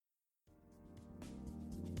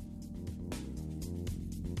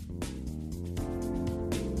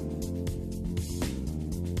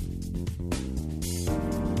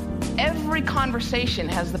every conversation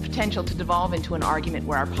has the potential to devolve into an argument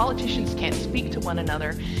where our politicians can't speak to one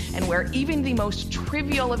another, and where even the most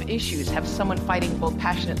trivial of issues have someone fighting both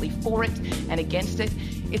passionately for it and against it,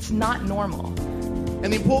 it's not normal.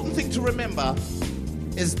 And the important thing to remember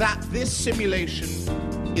is that this simulation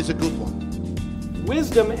is a good one.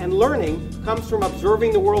 Wisdom and learning comes from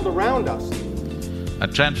observing the world around us. A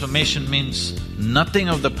transformation means nothing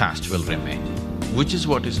of the past will remain, which is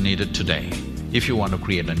what is needed today if you want to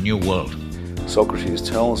create a new world. Socrates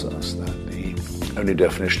tells us that the only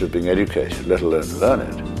definition of being educated, let alone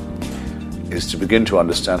learned, is to begin to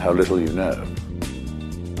understand how little you know.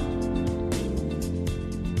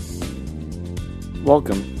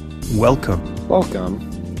 Welcome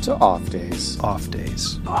to Off Days.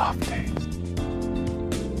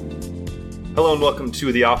 Hello and welcome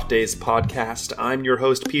to the Off Days podcast. I'm your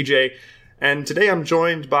host, PJ, and today I'm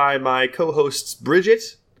joined by my co-hosts, Bridget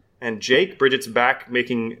and Jake. Bridget's back,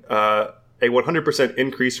 making a 100%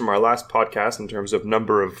 increase from our last podcast in terms of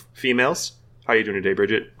number of females. How are you doing today,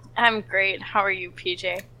 Bridget? I'm great. How are you,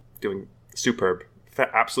 PJ? Doing superb.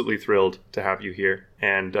 Absolutely thrilled to have you here.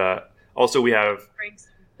 And also we have... Brings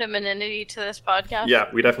femininity to this podcast. Yeah,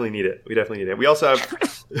 we definitely need it. We also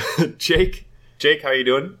have Jake. Jake, how are you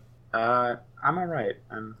doing? I'm all right.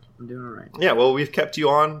 I'm doing all right. Yeah, well, we've kept you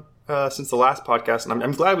on since the last podcast, and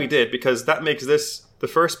I'm glad we did, because that makes this the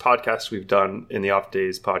first podcast we've done in the Off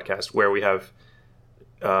Days podcast where we have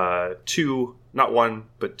two, not one,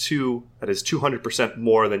 but two, that is 200%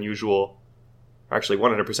 more than usual, actually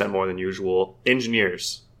 100% more than usual,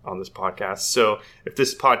 engineers on this podcast. So if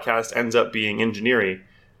this podcast ends up being engineering,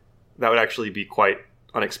 that would actually be quite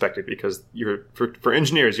unexpected, because for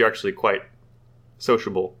engineers, you're actually quite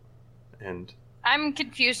sociable. And I'm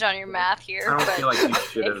confused on your math here. I don't feel like you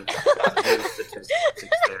should have used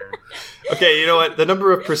statistics there. Okay, you know what? The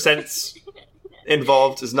number of percents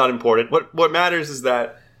involved is not important. What matters is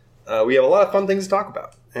that we have a lot of fun things to talk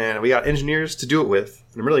about, and we got engineers to do it with.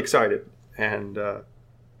 And I'm really excited. And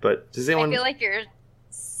but does anyone? I feel like you're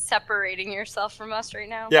separating yourself from us right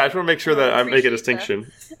now. Yeah, I just want to make sure that I make a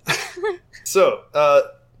distinction. So,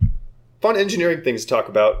 fun engineering things to talk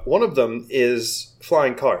about. One of them is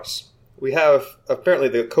flying cars. We have, apparently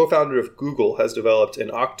the co-founder of Google has developed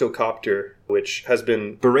an octocopter, which has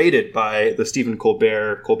been berated by the Stephen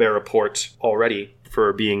Colbert Report already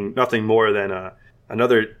for being nothing more than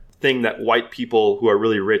another thing that white people who are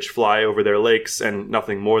really rich fly over their lakes, and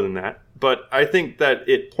nothing more than that. But I think that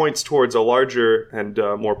it points towards a larger and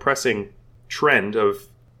more pressing trend of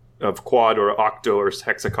quad or octo or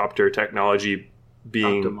hexacopter technology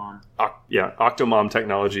being Octomom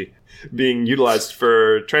technology being utilized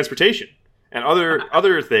for transportation and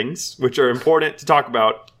other things which are important to talk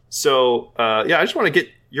about. So I just want to get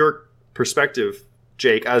your perspective,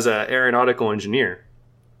 Jake, as an aeronautical engineer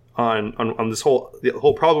on this the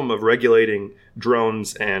whole problem of regulating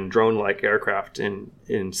drones and drone-like aircraft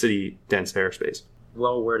in city dense airspace.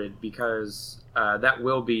 Well worded, because that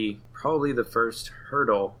will be probably the first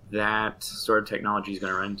hurdle that sort of technology is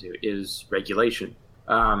going to run into, is regulation.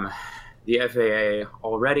 The FAA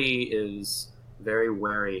already is very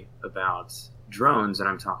wary about drones, and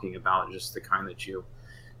I'm talking about just the kind that you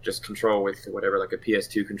just control with whatever, like a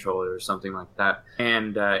PS2 controller or something like that.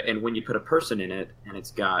 And when you put a person in it, and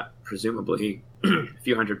it's got presumably a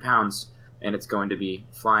few hundred pounds, and it's going to be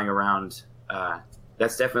flying around,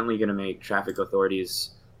 that's definitely going to make traffic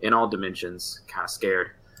authorities in all dimensions kind of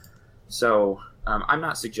scared. So I'm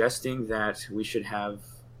not suggesting that we should have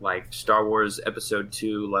like Star Wars Episode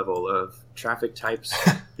 2 level of traffic types.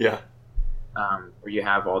 Yeah. Where you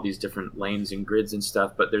have all these different lanes and grids and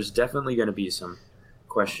stuff, but there's definitely going to be some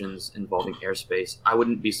questions involving airspace. I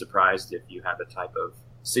wouldn't be surprised if you have a type of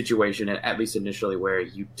situation, at least initially, where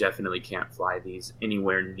you definitely can't fly these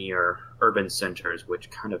anywhere near urban centers, which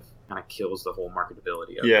kind of kills the whole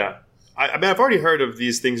marketability of it. I mean, I've already heard of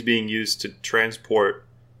these things being used to transport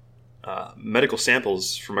medical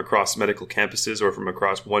samples from across medical campuses or from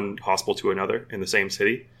across one hospital to another in the same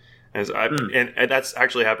city. And that's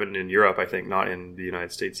actually happened in Europe, I think, not in the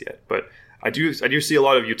United States yet. But I do see a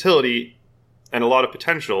lot of utility and a lot of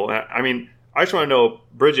potential. I mean, I just want to know,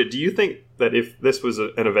 Bridget, do you think that if this was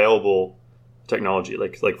an available technology,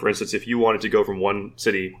 like for instance, if you wanted to go from one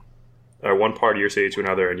city or one part of your city to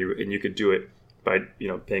another, and you could do it by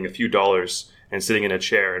paying a few dollars and sitting in a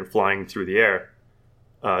chair and flying through the air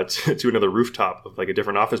to another rooftop of like a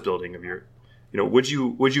different office building of your, would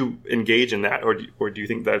you engage in that, or do you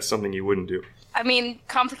think that's something you wouldn't do? I mean,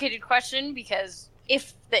 complicated question, because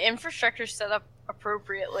if the infrastructure is set up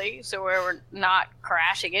appropriately, so where we're not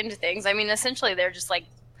crashing into things, I mean, essentially they're just like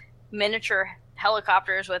miniature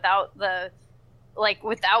helicopters without the like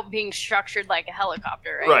without being structured like a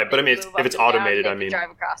helicopter, right? Right, but I They mean, move if up it's and down, automated, they I can mean,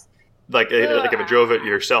 drive across. like if it drove it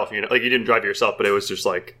yourself, you didn't drive it yourself, but it was just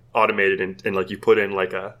like automated and like you put in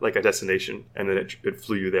like a destination and then it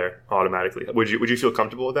flew you there automatically. Would you feel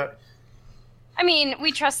comfortable with that? I mean,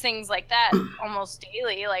 we trust things like that almost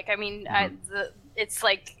daily. Like, I mean, it's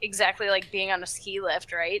like exactly like being on a ski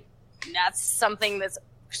lift, right? That's something that's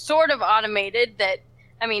sort of automated. That,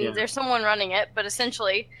 I mean, there's someone running it, but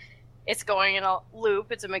essentially, it's going in a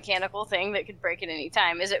loop. It's a mechanical thing that could break at any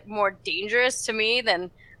time. Is it more dangerous to me than?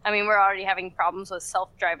 I mean, we're already having problems with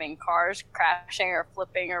self-driving cars crashing or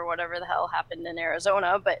flipping or whatever the hell happened in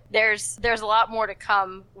Arizona. But there's a lot more to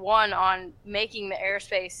come. One, on making the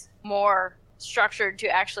airspace more structured to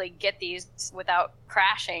actually get these without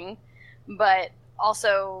crashing, but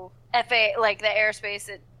also FAA, like the airspace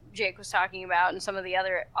that Jake was talking about, and some of the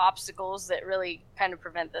other obstacles that really kind of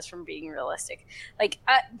prevent this from being realistic. Like,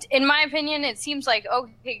 in my opinion, it seems like,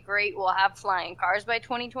 okay, great, we'll have flying cars by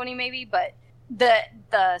 2020 maybe, but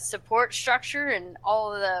the support structure and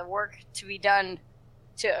all of the work to be done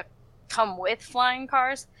to come with flying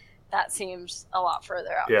cars, that seems a lot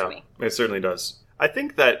further out to me. It certainly does. I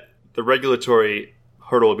think that the regulatory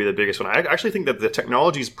hurdle will be the biggest one. I actually think that the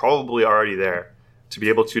technology is probably already there to be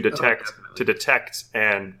able to detect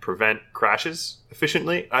and prevent crashes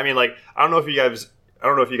efficiently. I mean, like, I don't know if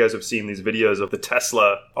you guys have seen these videos of the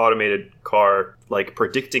Tesla automated car like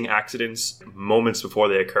predicting accidents moments before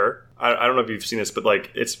they occur. I don't know if you've seen this, but like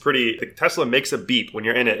it's pretty. Like, Tesla makes a beep when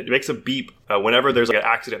you're in it. It makes a beep whenever there's like an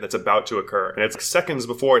accident that's about to occur, and it's like seconds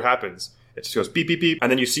before it happens. It just goes beep beep beep, and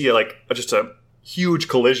then you see like just a huge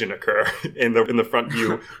collision occur in the front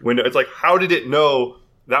view window. It's like, how did it know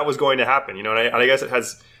that was going to happen? You know, and I guess it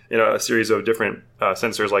has a series of different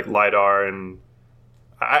sensors like LiDAR, and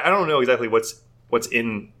I don't know exactly what's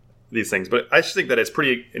in these things, but I just think that it's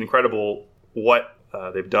pretty incredible what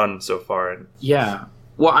they've done so far. And yeah.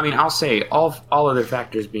 Well, I mean, I'll say all other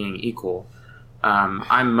factors being equal,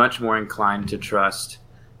 I'm much more inclined to trust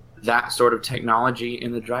that sort of technology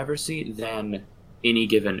in the driver's seat than any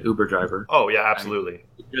given Uber driver. Oh, yeah, absolutely. I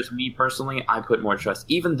mean, just me personally, I put more trust,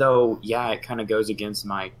 even though, it kind of goes against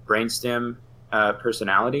my brainstem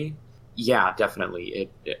personality. Yeah,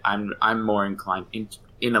 definitely. I'm more inclined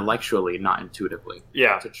intellectually, not intuitively,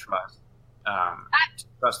 to trust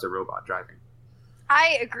the robot driving.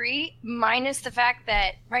 I agree, minus the fact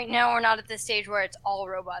that right now we're not at this stage where it's all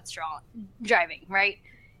robots driving, right?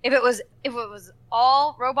 If it was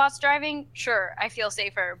all robots driving, sure, I feel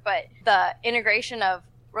safer. But the integration of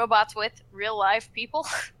robots with real life people,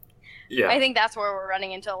 I think that's where we're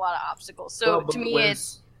running into a lot of obstacles. So to me,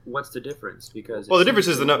 what's the difference? Because the difference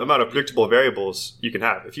is the amount of predictable variables you can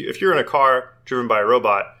have. If you're in a car driven by a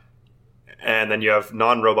robot, and then you have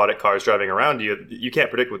non-robotic cars driving around you, you can't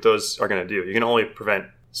predict what those are going to do. You can only prevent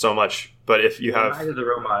so much. But if you have... Neither the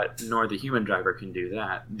robot nor the human driver can do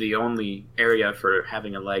that. The only area for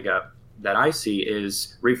having a leg up that I see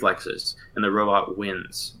is reflexes, and the robot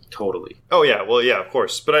wins totally. Oh, yeah. Well, yeah, of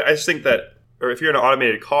course. But I just think that, or if you're in an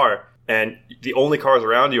automated car, and the only cars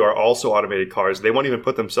around you are also automated cars, they won't even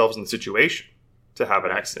put themselves in the situation to have an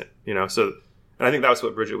accident, So, and I think that's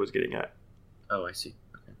what Bridget was getting at. Oh, I see.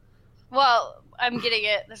 Well, I'm getting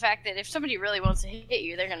at the fact that if somebody really wants to hit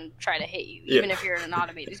you, they're going to try to hit you, even if you're in an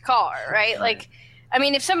automated car, right? Like, I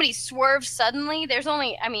mean, if somebody swerves suddenly, there's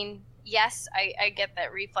only, I mean, yes, I get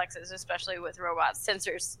that reflexes, especially with robots,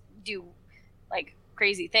 sensors do, like,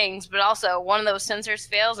 crazy things, but also one of those sensors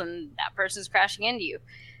fails and that person's crashing into you.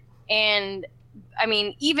 And, I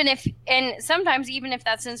mean, sometimes even if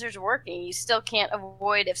that sensor's working, you still can't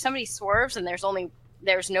avoid, if somebody swerves and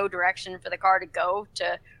there's no direction for the car to go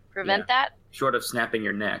to prevent that. Short of snapping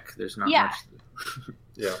your neck, there's not much.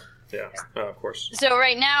 Yeah, of course. So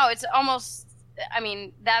right now, it's almost, I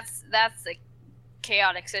mean, that's a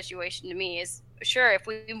chaotic situation to me. Is sure, if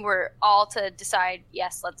we were all to decide,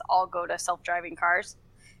 yes, let's all go to self-driving cars,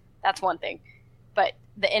 that's one thing. But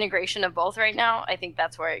the integration of both right now, I think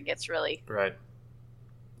that's where it gets really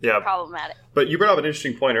problematic. But you brought up an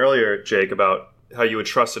interesting point earlier, Jake, about how you would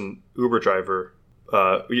trust an Uber driver.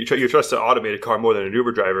 You trust an automated car more than an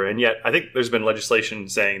Uber driver, and yet I think there's been legislation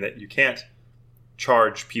saying that you can't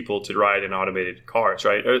charge people to ride in automated cars,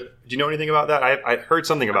 right? Do you know anything about that? I heard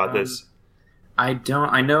something about this. I don't.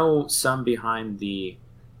 I know some behind the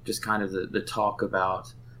talk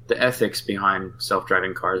about the ethics behind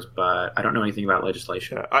self-driving cars, but I don't know anything about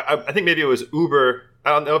legislation. Yeah, I think maybe it was Uber.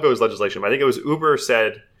 I don't know if it was legislation, but I think it was Uber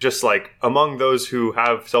said just like among those who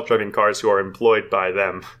have self-driving cars who are employed by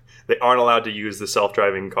them, they aren't allowed to use the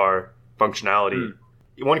self-driving car functionality.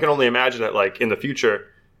 One can only imagine that, like, in the future,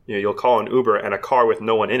 you'll call an Uber and a car with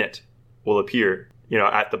no one in it will appear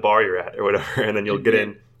at the bar you're at or whatever, and then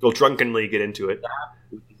you'll drunkenly get into it.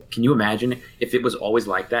 Can you imagine if it was always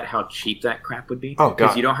like that, how cheap that crap would be? Oh, God.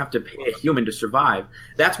 Because you don't have to pay a human to survive.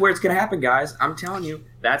 That's where it's going to happen, guys. I'm telling you.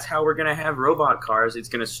 That's how we're going to have robot cars. It's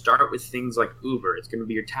going to start with things like Uber. It's going to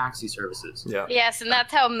be your taxi services. Yeah. Yes, and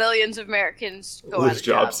that's how millions of Americans go Lose out of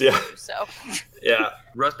jobs, yeah. too, so. Yeah.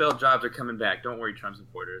 Rust Belt jobs are coming back. Don't worry, Trump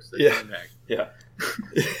supporters. They're coming back. Yeah.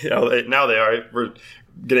 Now they are. We're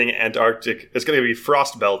getting Antarctic. It's going to be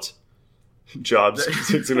frost belt jobs.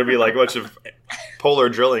 It's going to be like a bunch of polar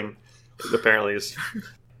drilling, apparently.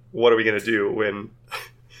 What are we going to do when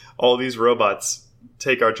all these robots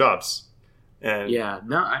take our jobs? And I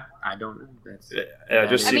don't know.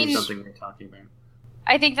 That's something we're talking about.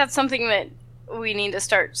 I think that's something that we need to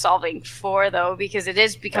start solving for, though, because it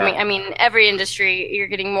is becoming. I mean, every industry, you're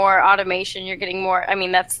getting more automation. You're getting more. I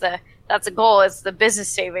mean, that's the goal. It's the business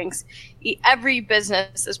savings. Every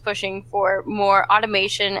business is pushing for more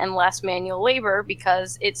automation and less manual labor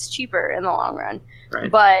because it's cheaper in the long run.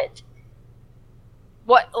 Right. But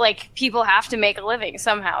people have to make a living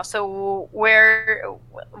somehow. So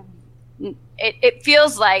it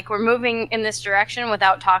feels like we're moving in this direction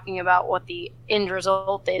without talking about what the end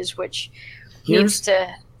result is, which needs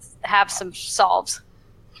to have some solves.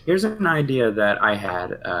 Here's an idea that I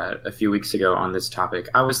had a few weeks ago on this topic.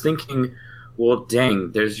 I was thinking, well,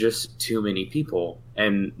 dang, there's just too many people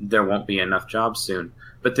and there won't be enough jobs soon.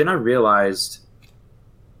 But then I realized,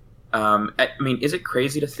 is it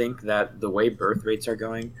crazy to think that the way birth rates are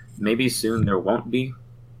going, maybe soon there won't be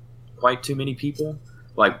quite too many people?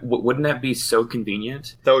 Like, wouldn't that be so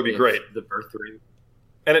convenient? That would be great. The birth rate.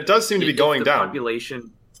 And it does seem to be going down.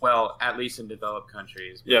 Population, well, at least in developed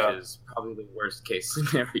countries, which is probably the worst case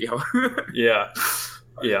scenario. Yeah.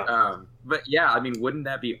 But wouldn't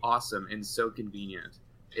that be awesome and so convenient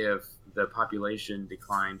if the population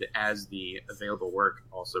declined as the available work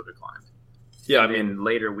also declined? Yeah, and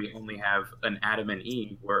later we only have an Adam and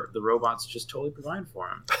Eve where the robots just totally provide for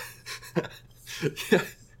them. Yeah.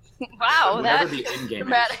 Wow, that's the in-game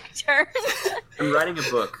dramatic turn. I'm writing a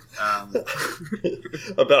book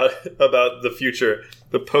about the future,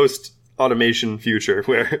 the post-automation future,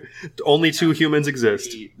 where only two humans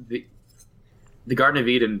exist. The Garden of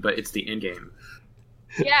Eden, but it's the in-game.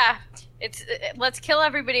 Yeah, let's kill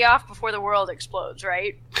everybody off before the world explodes,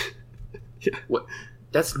 right? Yeah.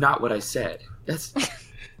 That's not what I said. That's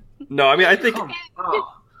no. I mean, I think.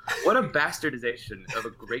 What a bastardization of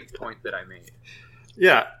a great point that I made.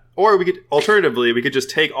 Yeah. Or alternatively, we could just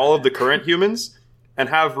take all of the current humans and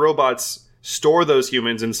have robots store those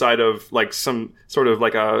humans inside of like some sort of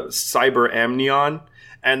like a cyber amnion,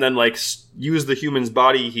 and then like use the human's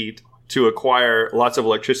body heat to acquire lots of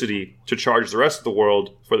electricity to charge the rest of the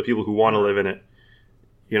world for the people who want to live in it.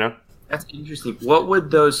 You know? That's interesting. What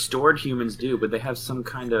would those stored humans do? Would they have some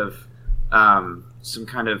kind of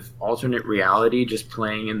alternate reality just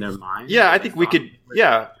playing in their mind? Yeah, I think we could.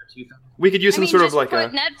 Yeah. We could use some sort of like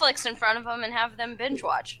put Netflix in front of them and have them binge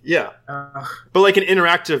watch. Yeah, but like an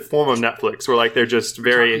interactive form of Netflix, where like they're just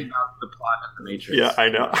very. Talking about the plot of the Matrix. Yeah, I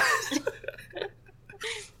know.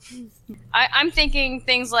 I'm thinking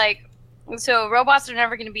things like, so robots are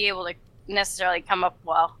never going to be able to necessarily come up.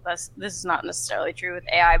 Well, this is not necessarily true with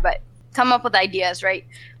AI, but come up with ideas, right?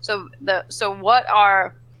 So what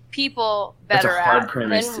are people better at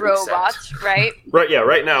than robots, right? Right. Yeah.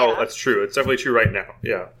 Right now, that's true. It's definitely true right now.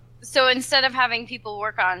 Yeah. So instead of having people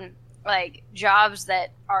work on like jobs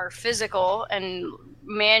that are physical and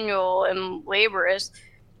manual and laborious,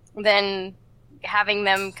 then having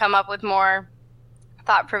them come up with more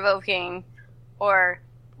thought-provoking, or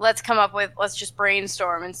let's just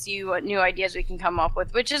brainstorm and see what new ideas we can come up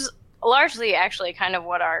with, which is largely actually kind of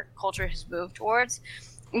what our culture has moved towards.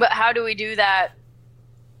 But how do we do that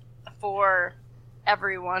for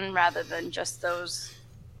everyone rather than just those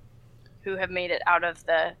who have made it out of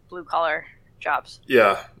the blue-collar jobs?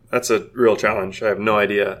 Yeah, that's a real challenge. I have no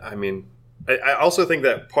idea. I mean, I also think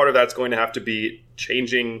that part of that's going to have to be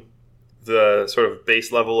changing the sort of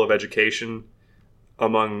base level of education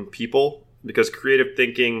among people, because creative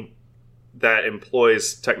thinking that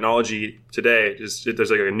employs technology today,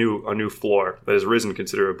 there's like a new floor that has risen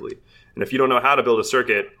considerably. And if you don't know how to build a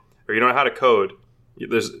circuit, or you don't know how to code,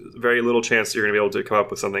 there's very little chance you're going to be able to come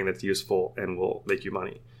up with something that's useful and will make you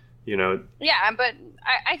money. You know? Yeah, but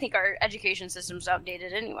I think our education system's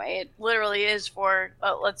outdated anyway. It literally is for,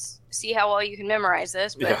 let's see how well you can memorize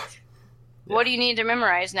this. But what do you need to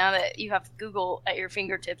memorize now that you have Google at your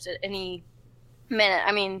fingertips at any minute?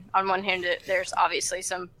 I mean, on one hand, there's obviously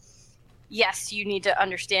yes, you need to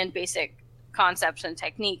understand basic concepts and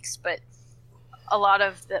techniques, but a lot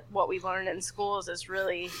of what we've learned in schools is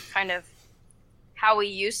really kind of how we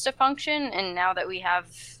used to function, and now that we have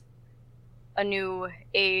a new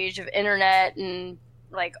age of internet and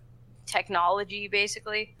like technology,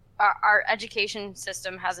 basically, our education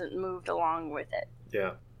system hasn't moved along with it.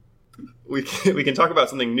 Yeah. We can talk about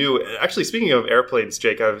something new. Actually, speaking of airplanes,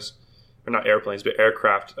 Jake, or not airplanes, but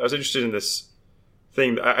aircraft, I was interested in this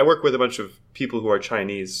thing. I work with a bunch of people who are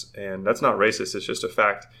Chinese, and that's not racist, it's just a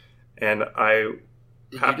fact. And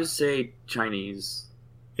Did you just say Chinese?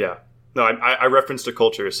 Yeah. No, I referenced a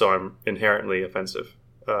culture, so I'm inherently offensive.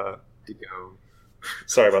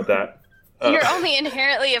 Sorry about that. You're only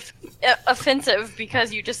inherently offensive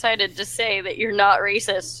because you decided to say that you're not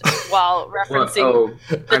racist while referencing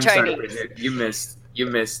the Chinese. Sorry, you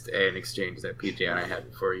missed an exchange that PJ and I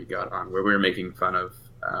had before you got on, where we were making fun of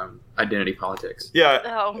identity politics.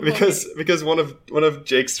 Yeah, because one of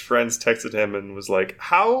Jake's friends texted him and was like,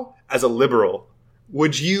 "How, as a liberal,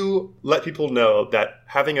 would you let people know that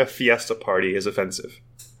having a fiesta party is offensive?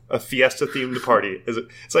 A fiesta-themed party.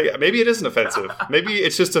 It's like, maybe it isn't offensive. Maybe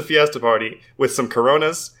it's just a fiesta party with some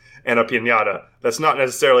Coronas and a piñata. That's not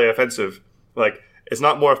necessarily offensive. Like, it's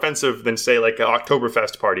not more offensive than, say, like an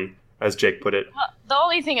Oktoberfest party, as Jake put it. The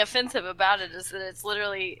only thing offensive about it is that it's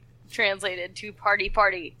literally translated to party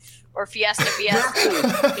or fiesta.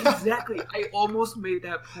 Exactly. I almost made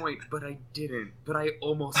that point, but I didn't. But I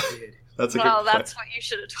almost did. That's a good point. That's what you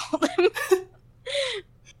should have told him.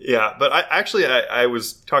 Yeah, but I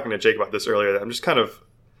was talking to Jake about this earlier. That I'm just kind of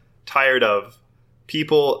tired of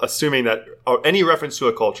people assuming that any reference to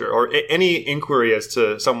a culture or any inquiry as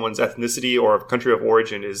to someone's ethnicity or country of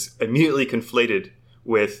origin is immediately conflated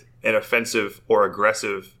with an offensive or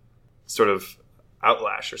aggressive sort of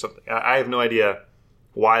outlash or something. I have no idea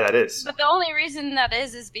why that is. But the only reason that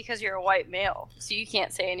is because you're a white male, so you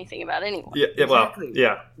can't say anything about anyone. Yeah, exactly. Well,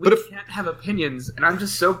 yeah. We can't have opinions, and I'm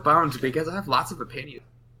just so bummed because I have lots of opinions.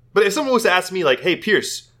 But if someone was to ask me, like, "Hey,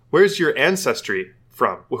 Pierce, where's your ancestry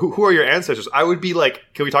from? Who are your ancestors?" I would be like,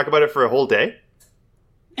 "Can we talk about it for a whole day?"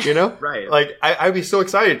 You know? Right. Like, I'd be so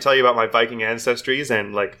excited to tell you about my Viking ancestries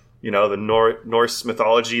and, like, you know, the Norse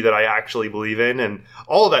mythology that I actually believe in and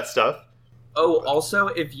all of that stuff. Oh, also,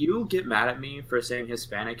 if you get mad at me for saying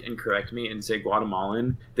Hispanic and correct me and say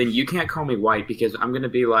Guatemalan, then you can't call me white because I'm going to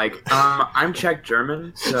be like, I'm Czech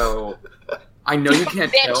German, so I know you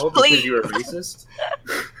can't tell because you're a racist.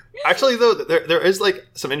 Actually, though, there is, like,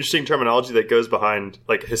 some interesting terminology that goes behind,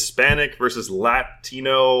 like, Hispanic versus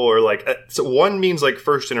Latino, or, like, so one means, like,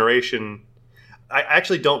 first generation. I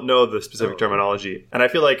actually don't know the specific terminology, and I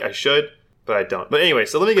feel like I should, but I don't. But anyway,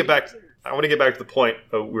 so let me get back. I want to get back to the point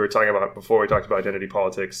that we were talking about before we talked about identity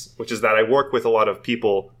politics, which is that I work with a lot of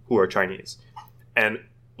people who are Chinese. And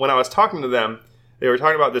when I was talking to them, they were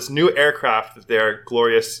talking about this new aircraft that their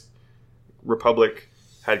glorious republic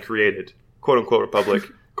had created, quote-unquote republic,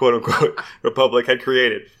 quote-unquote republic had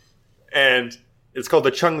created. And it's called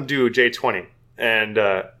the Chengdu J-20. And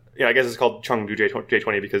I guess it's called Chengdu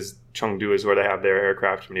J-20 because Chengdu is where they have their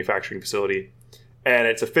aircraft manufacturing facility. And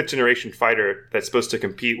it's a fifth-generation fighter that's supposed to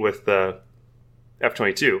compete with the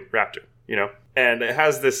F-22 Raptor, you know? And it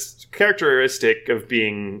has this characteristic of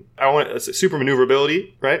being, super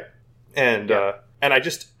maneuverability, right? And and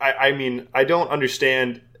I mean, I don't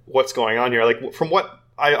understand what's going on here. Like, from what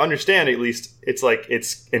I understand, at least, it's like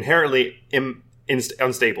it's inherently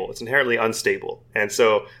unstable. It's inherently unstable. And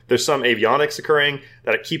so there's some avionics occurring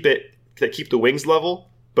that keep the wings level,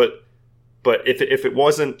 but if it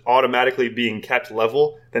wasn't automatically being kept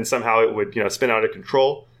level, then somehow it would, you know, spin out of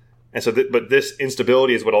control. And so, but this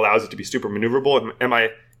instability is what allows it to be super maneuverable. Am I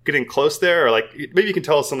getting close there? Or, like, maybe you can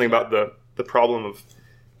tell us something about the problem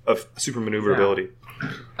of super maneuverability.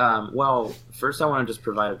 Yeah. Well, first I want to just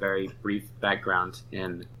provide a very brief background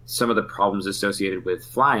in some of the problems associated with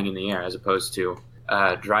flying in the air as opposed to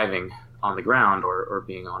driving on the ground or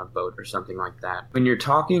being on a boat or something like that. When you're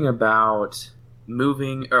talking about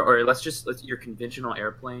moving, or let's your conventional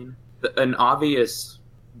airplane, an obvious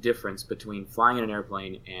difference between flying in an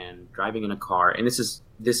airplane and driving in a car, and this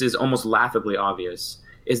is almost laughably obvious,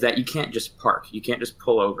 is that you can't just park. You can't just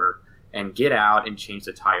pull over and get out and change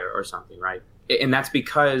the tire or something, right? And that's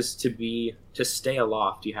because to stay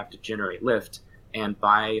aloft, you have to generate lift, and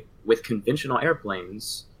with conventional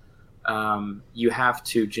airplanes, you have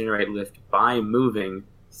to generate lift by moving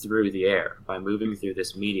through the air, by moving through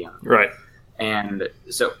this medium, right? And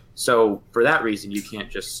so for that reason, you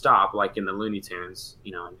can't just stop like in the Looney Tunes,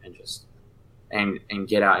 you know, and just and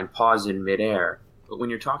get out and pause in midair. But when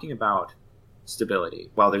you're talking about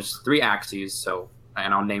stability, well, there's 3 axes.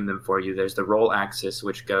 And I'll name them for you. There's the roll axis,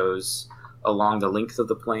 which goes along the length of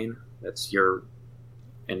the plane.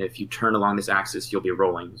 And if you turn along this axis, you'll be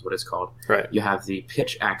rolling, is what it's called. Right. You have the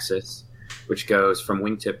pitch axis, which goes from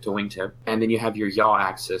wingtip to wingtip. And then you have your yaw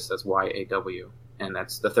axis, that's YAW. And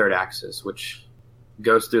that's the third axis, which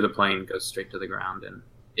goes through the plane, goes straight to the ground, and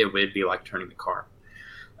it would be like turning the car.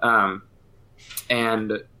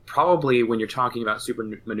 And probably when you're talking about super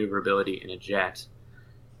maneuverability in a jet,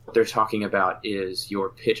 what they're talking about is your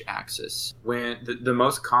pitch axis. When the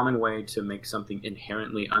most common way to make something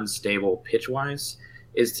inherently unstable pitch-wise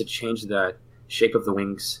is to change the shape of the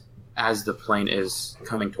wings as the plane is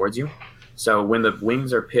coming towards you. So when the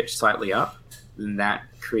wings are pitched slightly up, then that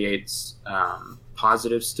creates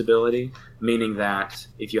positive stability, meaning that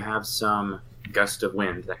if you have some gust of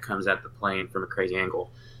wind that comes at the plane from a crazy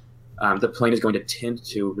angle, the plane is going to tend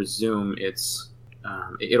to resume its,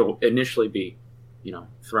 it'll initially be,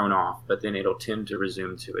 thrown off, but then it'll tend to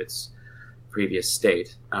resume to its previous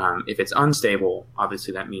state. If it's unstable,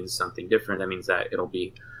 obviously that means something different. That means that it'll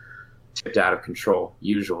be tipped out of control,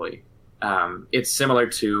 usually. It's similar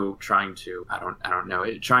to trying to,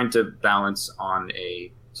 trying to balance on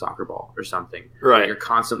a soccer ball or something. Right. You're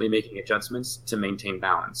constantly making adjustments to maintain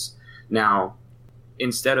balance. Now,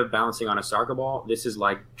 instead of balancing on a soccer ball, this is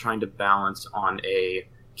like trying to balance on a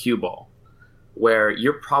cue ball, where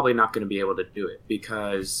you're probably not going to be able to do it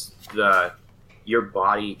because your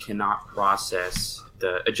body cannot process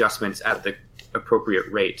the adjustments at the appropriate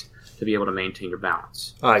rate to be able to maintain your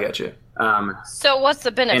balance. Oh, I got you. So what's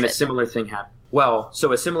the benefit? And a similar thing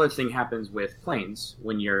happens with planes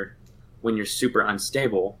when you're super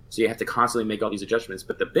unstable. So you have to constantly make all these adjustments.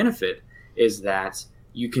 But the benefit is that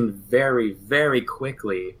you can very, very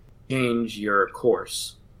quickly change your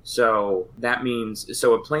course. So that means,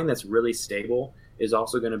 a plane that's really stable is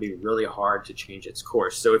also going to be really hard to change its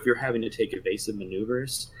course. So if you're having to take evasive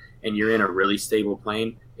maneuvers and you're in a really stable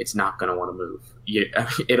plane, it's not going to want to move.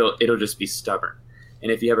 It'll just be stubborn.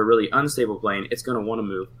 And if you have a really unstable plane, it's going to want to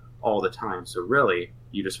move all the time. So really,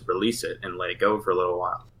 you just release it and let it go for a little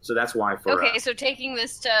while. So that's why so taking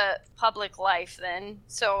this to public life then,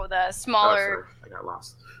 so the smaller... I got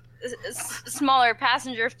lost. Smaller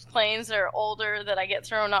passenger planes that are older that I get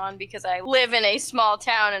thrown on because I live in a small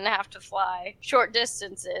town and have to fly short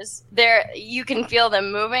distances. There, you can feel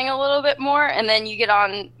them moving a little bit more, and then you get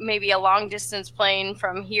on maybe a long distance plane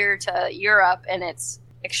from here to Europe, and it's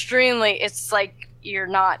like you're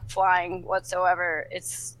not flying whatsoever.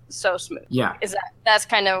 It's so smooth. Yeah. That's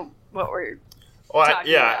kind of what we're Well,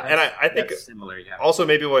 talking about. and I think similar, yeah. Also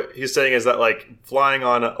maybe what he's saying is that like flying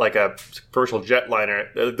on like a commercial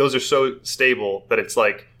jetliner, those are so stable that it's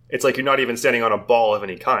like you're not even standing on a ball of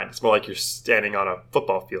any kind. It's more like you're standing on a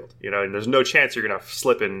football field, and there's no chance you're gonna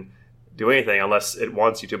slip and do anything unless it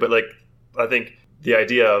wants you to. But like I think the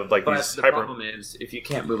idea of like these problem is if you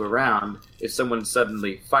can't move around, if someone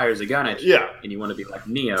suddenly fires a gun at you and you want to be like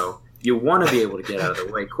Neo, you want to be able to get out of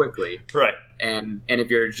the way quickly. Right. And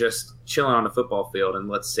if you're just chilling on a football field and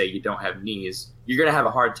let's say you don't have knees, you're going to have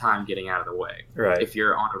a hard time getting out of the way. Right. If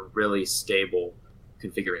you're on a really stable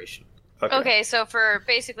configuration. Okay, so for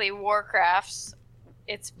basically warcrafts,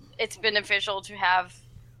 it's beneficial to have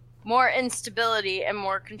more instability and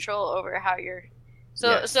more control over how you're...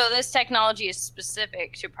 So this technology is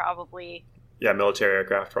specific to probably... Yeah, military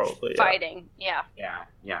aircraft probably. Fighting, yeah.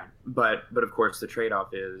 But of course the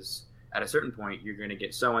trade-off is at a certain point you're going to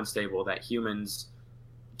get so unstable that humans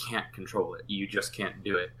can't control it. You just can't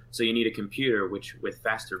do it. So you need a computer which with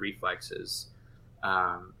faster reflexes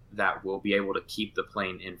that will be able to keep the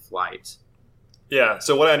plane in flight. Yeah,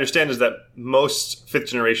 so what I understand is that most 5th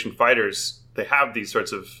generation fighters, they have these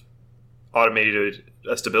sorts of automated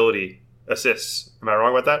stability assists. Am I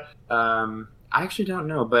wrong about that? I actually don't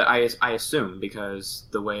know, but I assume because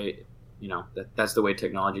the way, that's the way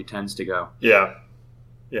technology tends to go. Yeah.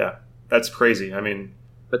 That's crazy. I mean...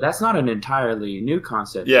 But that's not an entirely new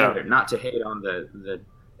concept either. Not to hate on the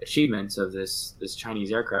achievements of this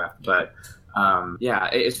Chinese aircraft, but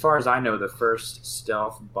as far as I know, the first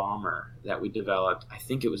stealth bomber that we developed, I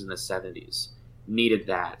think it was in the 70s, needed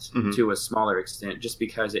that to a smaller extent just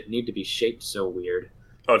because it needed to be shaped so weird.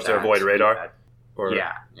 Oh, to avoid radar?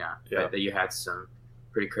 That you had some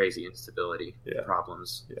pretty crazy instability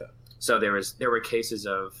problems. Yeah. So there were cases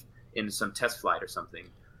of, in some test flight or something,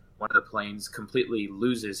 one of the planes completely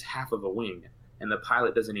loses half of a wing, and the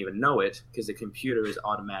pilot doesn't even know it because the computer is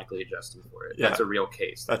automatically adjusting for it. Yeah. That's a real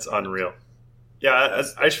case. That's unreal. Yeah,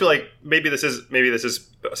 I just feel like maybe this is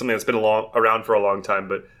something that's been around for a long time,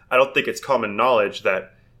 but I don't think it's common knowledge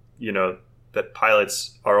that that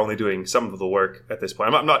pilots are only doing some of the work at this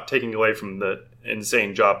point. I'm not taking away from the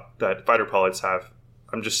insane job that fighter pilots have.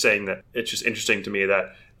 I'm just saying that it's just interesting to me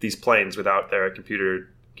that these planes without their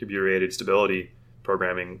computer-aided stability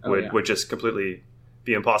programming would just completely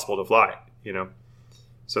be impossible to fly,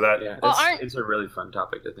 So that it's a really fun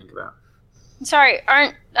topic to think about. Sorry,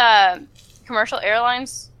 aren't commercial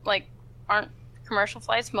airlines, aren't commercial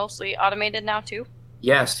flights mostly automated now too?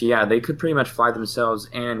 Yes, yeah, they could pretty much fly themselves,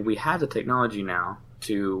 and we have the technology now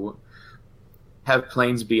to have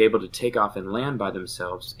planes be able to take off and land by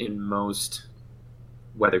themselves in most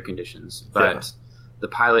weather conditions. But the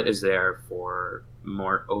pilot is there for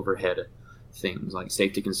more overhead things like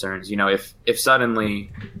safety concerns. You know, if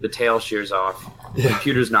suddenly the tail shears off, the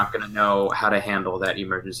computer's not going to know how to handle that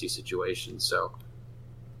emergency situation. So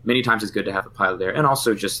many times it's good to have a pilot there, and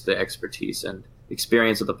also just the expertise and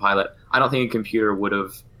experience of the pilot. I don't think a computer would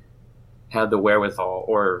have had the wherewithal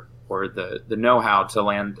or the know-how to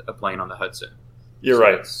land a plane on the Hudson. You're So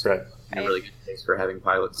right. it's Right. a really good case for having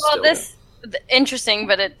pilots. Well, still this interesting,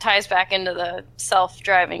 but it ties back into the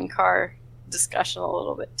self-driving car discussion a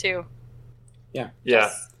little bit too. Yeah.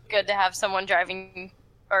 It's good to have someone driving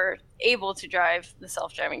or able to drive the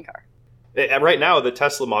self-driving car. Right now, the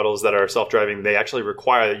Tesla models that are self-driving, they actually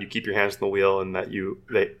require that you keep your hands on the wheel and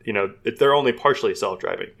that they're only partially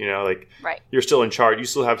self-driving. You know, like you're still in charge. You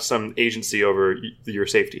still have some agency over your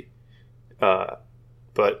safety.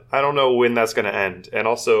 But I don't know when that's going to end. And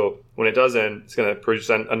also, when it does end, it's going to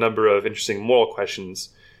present a number of interesting moral questions.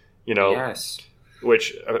 You know,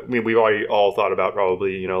 which I mean, we've already all thought about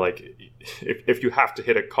probably. You know, like if you have to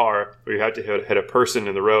hit a car or you have to hit a person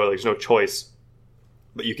in the road, like, there's no choice.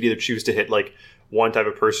 But you could either choose to hit like one type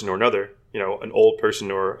of person or another, you know, an old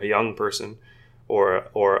person or a young person,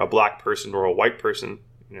 or a black person or a white person,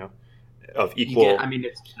 you know, of equal.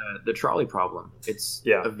 It's the trolley problem. It's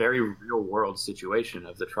a very real world situation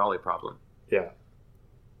of the trolley problem. Yeah,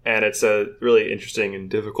 and it's a really interesting and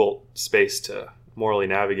difficult space to morally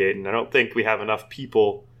navigate, and I don't think we have enough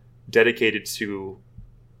people dedicated to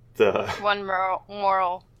the one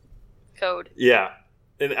moral code. Yeah,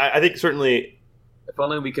 and I think certainly. If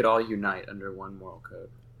only we could all unite under one moral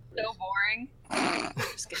code. So boring.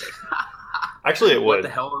 Just kidding. Actually, it would. What the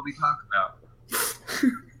hell were we talking about?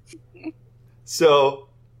 So,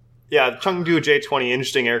 yeah, Chengdu J-20,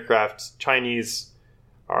 interesting aircraft. Chinese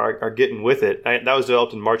are getting with it. That was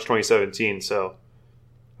developed in March 2017. So,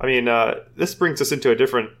 I mean, this brings us into a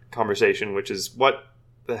different conversation, which is what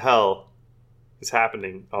the hell is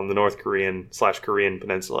happening on the North Korean/Korean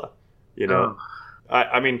peninsula? You know,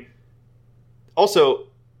 I mean. Also,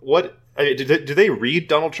 do they read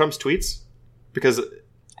Donald Trump's tweets? Because I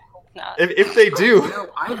hope not. If they do, no,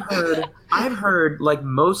 I've heard like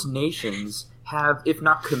most nations have, if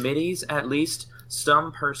not committees, at least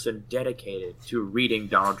some person dedicated to reading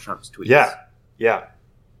Donald Trump's tweets. Yeah.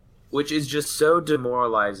 Which is just so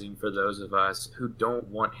demoralizing for those of us who don't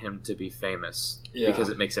want him to be famous because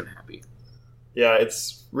it makes him happy. Yeah,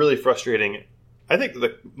 it's really frustrating. I think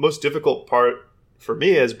the most difficult part for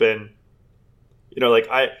me has been. You know, like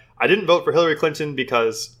I didn't vote for Hillary Clinton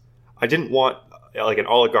because I didn't want like an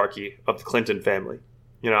oligarchy of the Clinton family.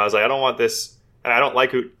 You know, I was like, I don't want this, and I don't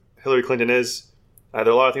like who Hillary Clinton is. There are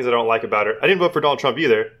a lot of things I don't like about her. I didn't vote for Donald Trump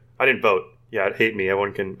either. I didn't vote. Yeah, I'd hate me.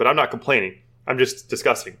 Everyone can, but I'm not complaining. I'm just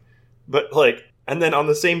discussing. But like, and then on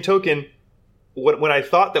the same token, when I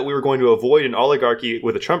thought that we were going to avoid an oligarchy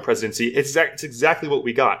with a Trump presidency, it's exactly what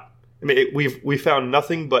we got. I mean, we found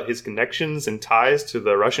nothing but his connections and ties to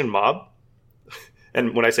the Russian mob.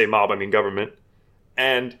 And when I say mob, I mean government.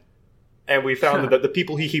 And we found that the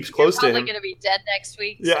people he keeps close to him... You're probably going to be dead next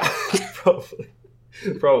week. Yeah, so.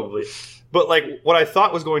 Probably. But like what I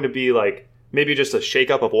thought was going to be like maybe just a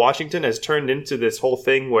shakeup of Washington has turned into this whole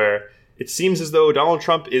thing where it seems as though Donald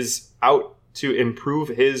Trump is out to improve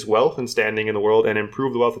his wealth and standing in the world and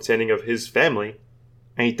improve the wealth and standing of his family.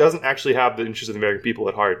 And he doesn't actually have the interests of the American people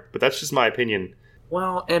at heart. But that's just my opinion.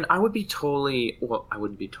 Well, and I wouldn't be totally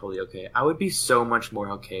okay. I would be so much more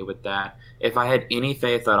okay with that if I had any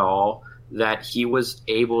faith at all that he was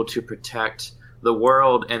able to protect the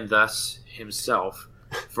world and thus himself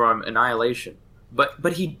from annihilation.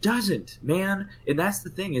 But he doesn't, man. And that's the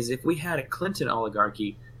thing, is if we had a Clinton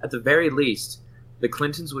oligarchy, at the very least, the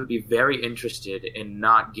Clintons would be very interested in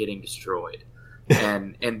not getting destroyed.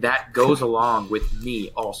 And that goes along with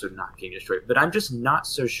me also not getting destroyed. But I'm just not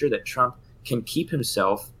so sure that Trump can keep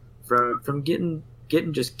himself from getting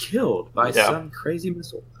just killed by some crazy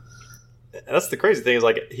missile. And that's the crazy thing, is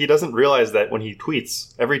like he doesn't realize that when he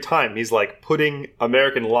tweets every time he's like putting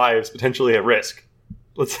American lives potentially at risk.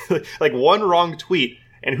 Like one wrong tweet,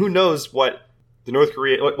 and who knows what the North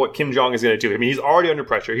Korea, what Kim Jong is going to do. I mean, he's already under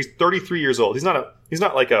pressure. He's 33 years old. He's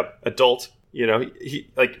not like a adult. You know, he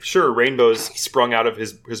like, sure, rainbows sprung out of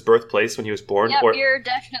his birthplace when he was born. Yep, you're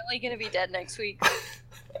definitely going to be dead next week.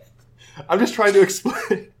 I'm just trying to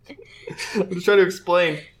explain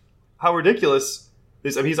how ridiculous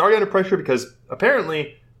he's already under pressure because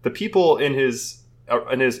apparently the people in his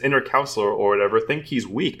inner council or whatever think he's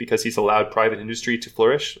weak because he's allowed private industry to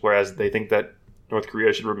flourish, whereas they think that North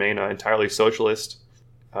Korea should remain an entirely socialist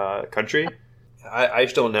country. I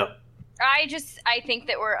just don't know. I think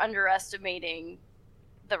that we're underestimating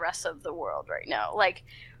the rest of the world right now. Like,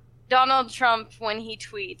 Donald Trump, when he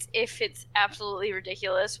tweets, if it's absolutely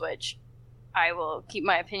ridiculous, which I will keep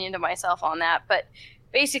my opinion to myself on that, but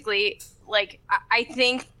basically, like, I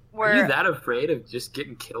think we're... Are you that afraid of just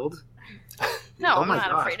getting killed? No, Oh I'm my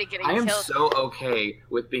not gosh. afraid of getting I am killed. so okay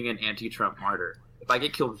with being an anti-Trump martyr. If I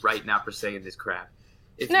get killed right now for saying this crap,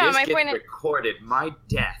 if No, this my gets point is- recorded, my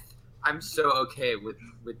death, I'm so okay with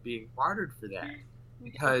being martyred for that,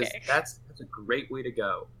 because Okay. that's a great way to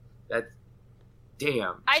go. That's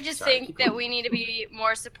damn. I just Sorry, think keep that going. we need to be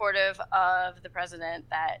more supportive of the president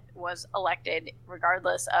that was elected,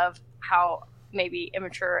 regardless of how maybe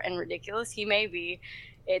immature and ridiculous he may be.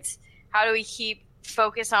 It's how do we keep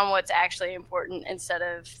focus on what's actually important instead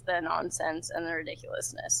of the nonsense and the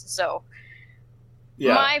ridiculousness. So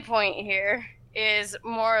my point here is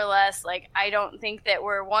more or less like, I don't think that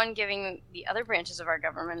we're giving the other branches of our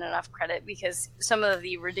government enough credit, because some of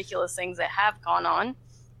the ridiculous things that have gone on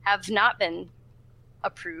have not been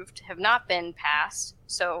approved, have not been passed.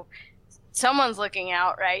 So someone's looking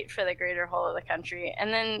out, right, for the greater whole of the country.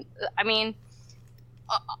 And then, I mean,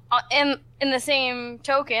 in the same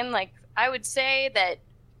token, like, I would say that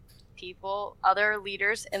other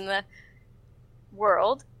leaders in the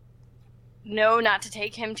world know not to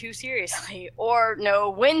take him too seriously, or know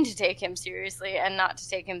when to take him seriously and not to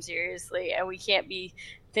take him seriously. And we can't be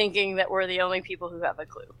thinking that we're the only people who have a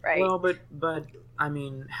clue, right? Well, but I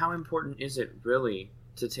mean, how important is it really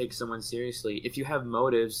to take someone seriously if you have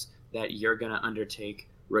motives that you're going to undertake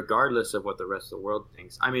regardless of what the rest of the world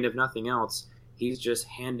thinks? I mean, if nothing else, he's just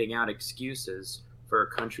handing out excuses for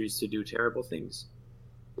countries to do terrible things.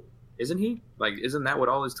 Isn't he? Like, isn't that what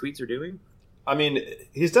all his tweets are doing? I mean,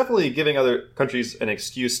 he's definitely giving other countries an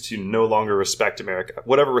excuse to no longer respect America.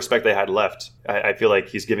 Whatever respect they had left, I feel like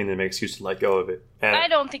he's giving them an excuse to let go of it. And I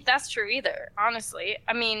don't think that's true either, honestly.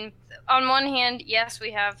 I mean, on one hand, yes,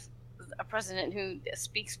 we have a president who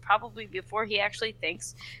speaks probably before he actually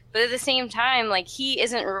thinks, but at the same time, like, he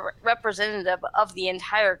isn't representative of the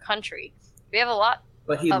entire country. We have a lot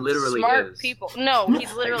But he of literally smart is. people. No,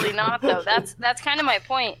 he's literally not, though. That's kind of my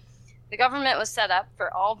point. The government was set up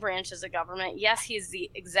for all branches of government. Yes, he's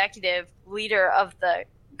the executive leader of the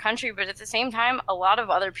country, but at the same time, a lot of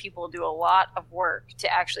other people do a lot of work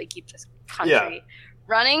to actually keep this country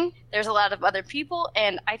running. There's a lot of other people,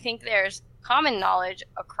 and I think there's common knowledge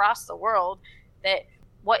across the world that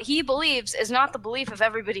what he believes is not the belief of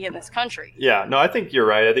everybody in this country. Yeah, no, I think you're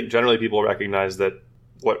right. I think generally people recognize that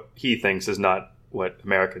what he thinks is not what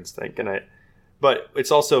Americans think, but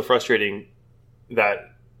it's also frustrating that,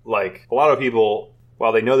 like, a lot of people,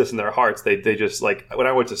 while they know this in their hearts, they just, like, when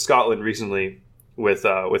I went to Scotland recently with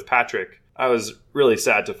Patrick, I was really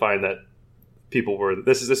sad to find that people were,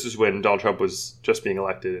 this is when Donald Trump was just being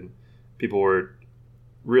elected, and people were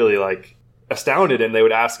really, like, astounded, and they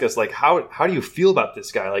would ask us, like, how do you feel about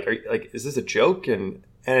this guy? Like, is this a joke? And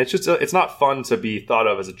it's just, it's not fun to be thought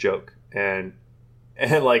of as a joke. And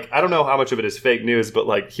like, I don't know how much of it is fake news, but,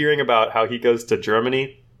 like, hearing about how he goes to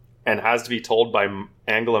Germany and has to be told by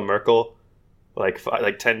Angela Merkel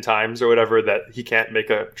like 10 times or whatever that he can't make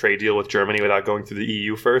a trade deal with Germany without going through the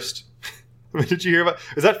EU first. Did you hear about?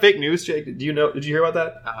 Is that fake news, Jake? Did you hear about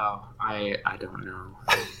that? Oh, I don't know.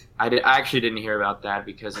 I actually didn't hear about that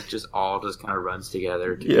because it just all kind of runs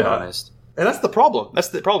together, to be honest. And that's the problem. That's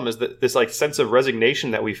the problem, is that this, like, sense of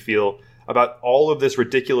resignation that we feel about all of this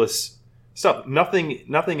ridiculous stuff.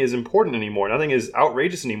 Nothing is important anymore. Nothing is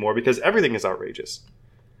outrageous anymore because everything is outrageous.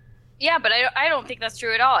 Yeah, but I don't think that's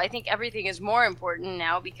true at all. I think everything is more important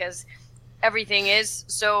now because everything is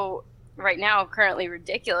so, right now, currently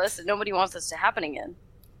ridiculous that nobody wants this to happen again.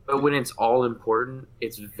 But when it's all important,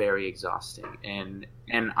 it's very exhausting. And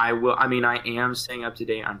I am staying up to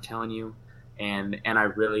date, I'm telling you. And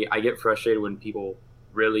I get frustrated when people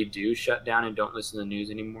really do shut down and don't listen to the news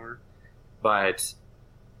anymore. But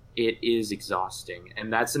it is exhausting.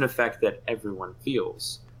 And that's an effect that everyone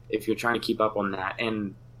feels if you're trying to keep up on that.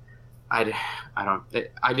 And I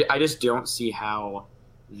just don't see how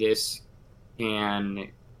this can.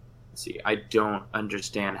 I don't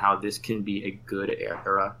understand how this can be a good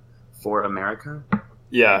era for America.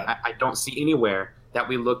 Yeah, I don't see anywhere that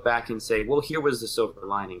we look back and say, "Well, here was the silver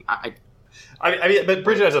lining." I mean, but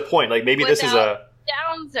Bridget has a point. Like, maybe this is a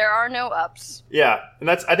downs. There are no ups. Yeah, and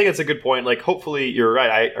I think it's a good point. Like, hopefully you're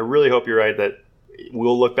right. I really hope you're right that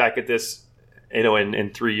we'll look back at this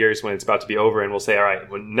in 3 years when it's about to be over, and we'll say, all right,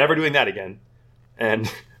 we're never doing that again.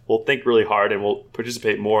 And we'll think really hard and we'll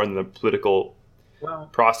participate more in the political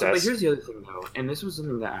process. But here's the other thing, though, and this was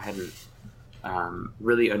something that I hadn't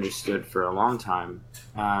really understood for a long time.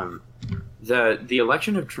 The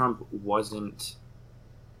election of Trump wasn't.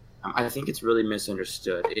 I think it's really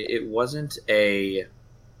misunderstood. It wasn't a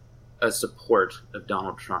support of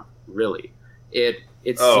Donald Trump, really. It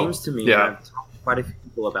seems to me. Yeah. I've talked to quite a few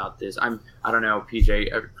people about this. I don't know,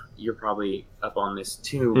 PJ. You're probably up on this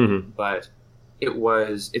too, but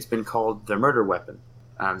it's been called the murder weapon.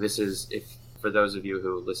 This is, for those of you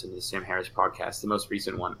who listen to the Sam Harris podcast, the most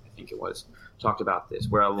recent one, I think it was, talked about this,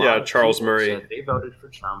 where a lot of Charles people Murray said they voted for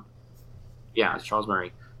Trump. Yeah, it's Charles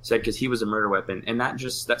Murray said because he was a murder weapon, and that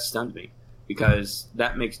stunned me because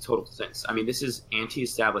that makes total sense. I mean, this is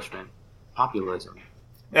anti-establishment populism,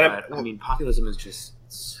 but populism is just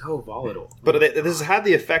so volatile. But this has had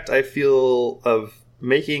the effect, I feel, of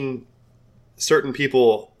making certain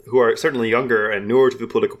people who are certainly younger and newer to the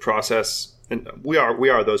political process, and we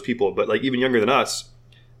are those people, but like even younger than us,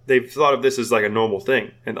 they've thought of this as like a normal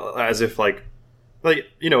thing, and as if like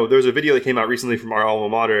there's a video that came out recently from our alma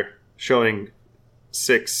mater showing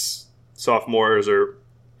 6 sophomores or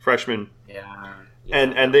freshmen,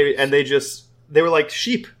 and they were like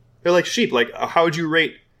sheep. They're like sheep. Like, how would you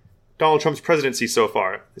rate Donald Trump's presidency so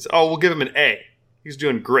far? It's, we'll give him an A. He's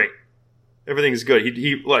doing great. Everything's good.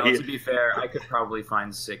 To be fair, I could probably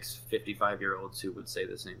find 6 55-year-olds who would say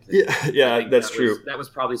the same thing. Yeah, that's true. That was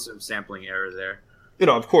probably some sampling error there.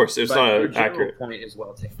 Of course, it's not an accurate point. Is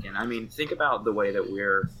well taken. I mean, think about the way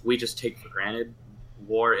that we just take for granted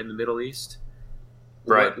war in the Middle East.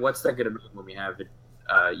 Right. What's that going to mean when we have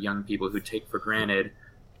young people who take for granted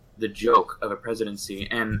the joke of a presidency?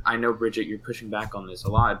 And I know, Bridget, you're pushing back on this a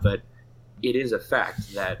lot, but it is a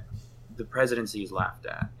fact that the presidency is laughed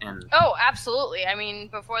at. And absolutely. I mean,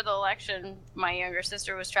 before the election, my younger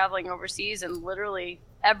sister was traveling overseas, and literally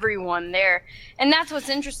everyone there. And that's what's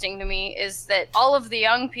interesting to me, is that all of the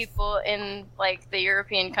young people in like the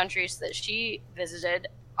European countries that she visited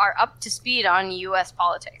are up to speed on U.S.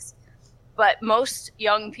 politics. But most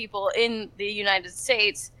young people in the United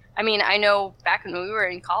States, I mean, I know back when we were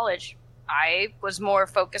in college, I was more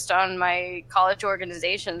focused on my college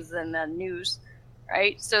organizations than the news,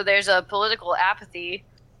 right? So there's a political apathy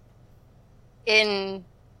in,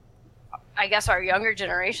 I guess, our younger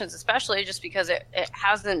generations, especially just because it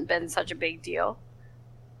hasn't been such a big deal.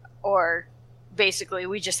 Or basically,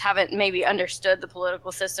 we just haven't maybe understood the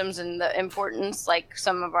political systems and the importance like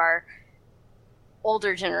some of our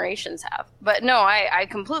older generations have. But no, I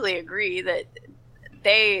completely agree that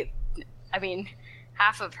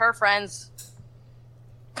half of her friends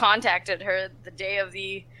contacted her the day of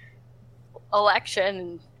the election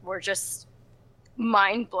and were just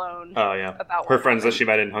mind blown. Oh yeah, about her friends that she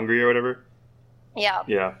met in Hungary or whatever. Yeah.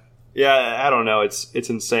 I don't know. It's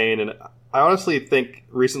insane, and I honestly think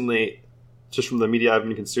recently, just from the media I've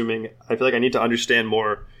been consuming, I feel like I need to understand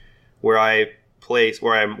more where I'm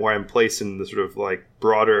placed in the sort of like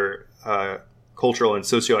broader cultural and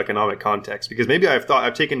socioeconomic context, because maybe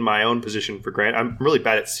I've taken my own position for granted. I'm really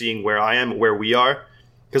bad at seeing where I am, where we are,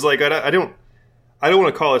 because like I don't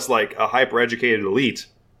want to call us like a hyper educated elite,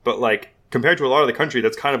 but like compared to a lot of the country,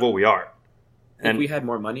 that's kind of what we are. And if we had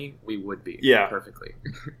more money, we would be perfectly.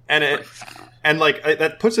 And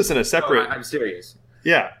that puts us in a separate. I'm serious.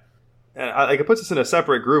 Yeah. And it puts us in a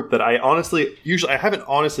separate group that I haven't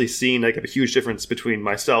honestly seen like a huge difference between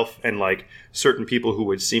myself and like certain people who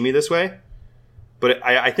would see me this way. But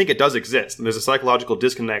I think it does exist. And there's a psychological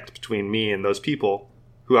disconnect between me and those people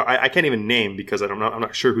who I can't even name because I'm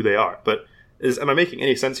not sure who they are. But am I making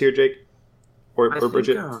any sense here, Jake? Or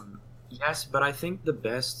Bridget? Yes, but I think the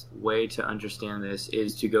best way to understand this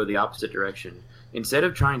is to go the opposite direction. Instead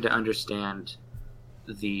of trying to understand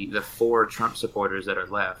the 4 Trump supporters that are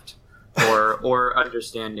left, or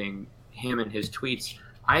understanding him and his tweets,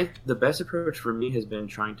 the best approach for me has been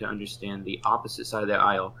trying to understand the opposite side of the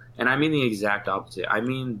aisle. And I mean the exact opposite. I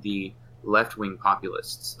mean the left-wing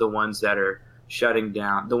populists, the ones that are shutting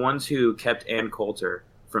down, the ones who kept Ann Coulter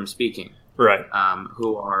from speaking. Right.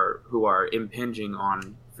 Who are impinging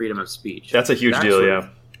on freedom of speech. That's a huge deal, yeah.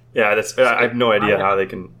 Yeah, I have no idea how they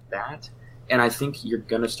can... That, and I think you're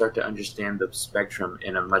going to start to understand the spectrum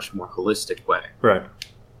in a much more holistic way. Right.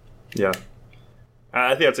 Yeah.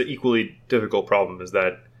 I think that's an equally difficult problem, is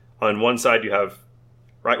that on one side you have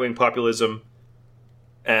right-wing populism,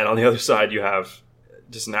 and on the other side you have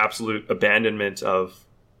just an absolute abandonment of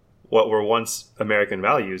what were once American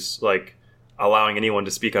values, like allowing anyone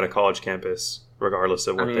to speak on a college campus, regardless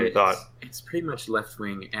of what they thought. It's pretty much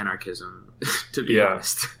left-wing anarchism, to be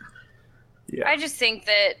honest. Yeah. I just think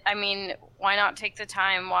that, I mean, why not take the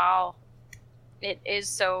time while it is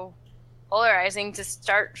so polarizing to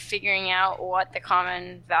start figuring out what the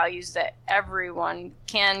common values that everyone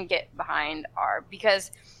can get behind are?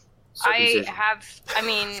 Because God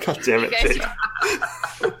damn it, Jake.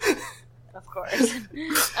 Of course.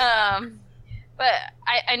 But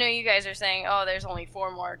I know you guys are saying, oh, there's only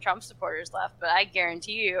 4 more Trump supporters left, but I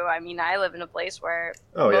guarantee you, I mean, I live in a place where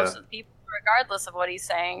most of the people, regardless of what he's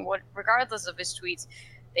saying, regardless of his tweets,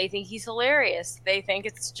 they think he's hilarious. They think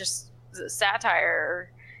it's just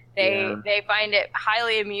satire. They find it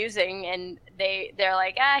highly amusing, and they're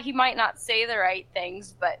like, he might not say the right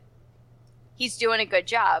things, but he's doing a good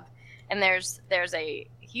job. And there's a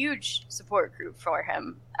huge support group for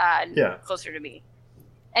him closer to me.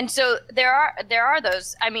 And so there are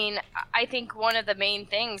those. I mean, I think one of the main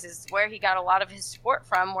things is where he got a lot of his support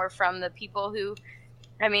from were from the people who,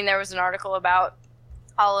 I mean, there was an article about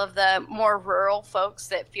all of the more rural folks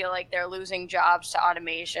that feel like they're losing jobs to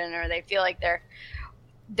automation, or they feel like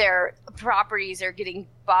their properties are getting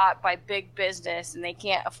bought by big business and they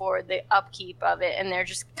can't afford the upkeep of it, and they're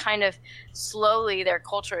just kind of slowly, their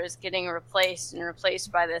culture is getting replaced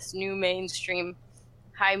by this new mainstream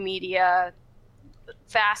high media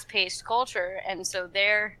fast-paced culture, and so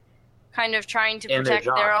they're kind of trying to protect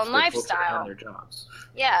their own lifestyle and their jobs.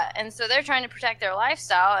 Yeah, and so they're trying to protect their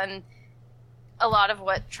lifestyle, and a lot of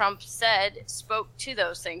what Trump said spoke to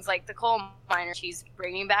those things, like the coal miners. He's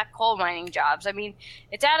bringing back coal mining jobs. I mean,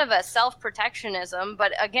 it's out of a self-protectionism,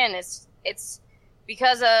 but again, it's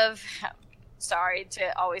because of, sorry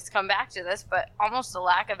to always come back to this, but almost a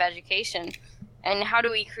lack of education. And how do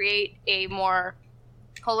we create a more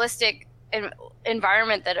holistic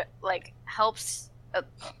environment that like helps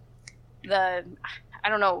the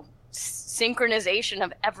synchronization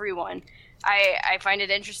of everyone? I find it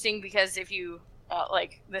interesting because if you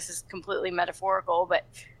this is completely metaphorical, but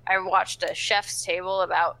I watched a chef's table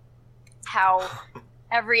about how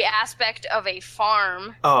every aspect of a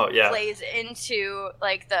farm plays into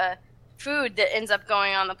like the food that ends up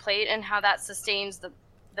going on the plate and how that sustains the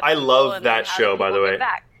I love that show, by the way.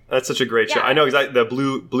 That's such a great show. I know exactly the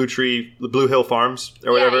Blue Hill Farms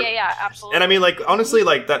or whatever. Yeah, absolutely. And I mean, like, honestly,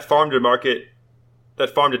 like that farm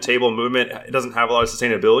to table movement, it doesn't have a lot of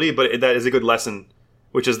sustainability, but that is a good lesson,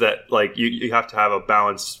 which is that like you have to have a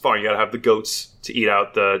balanced farm. You got to have the goats to eat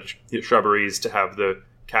out the shrubberies, to have the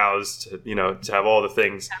cows, to have all the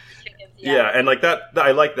things. Chickens, and like that,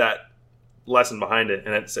 I like that lesson behind it,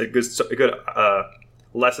 and it's a good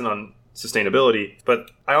lesson on sustainability.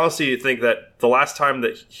 But I honestly think that the last time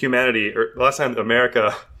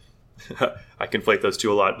America I conflate those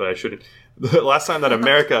two a lot, but I shouldn't. The last time that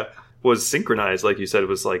America was synchronized, like you said,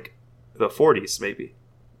 was like the 40s maybe,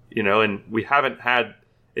 and we haven't had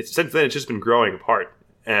it since then. It's just been growing apart,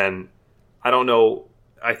 and I don't know,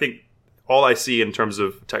 I think all I see in terms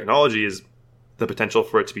of technology is the potential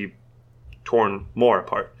for it to be torn more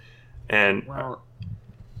apart, and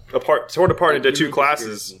torn apart into two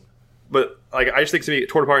classes. But like, I just think to be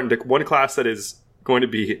torn apart into one class that is going to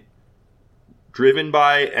be driven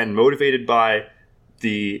by and motivated by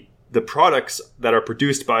the products that are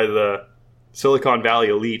produced by the Silicon Valley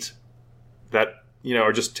elite that,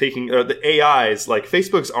 are just taking the AIs. Like,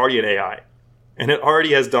 Facebook's already an AI, and it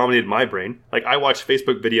already has dominated my brain. Like, I watch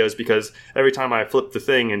Facebook videos because every time I flip the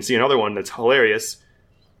thing and see another one that's hilarious,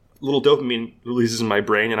 little dopamine releases in my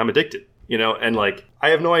brain, and I'm addicted, and like, I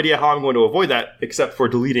have no idea how I'm going to avoid that except for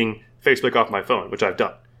deleting Facebook off my phone, which I've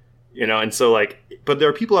done, and so like, but there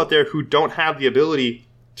are people out there who don't have the ability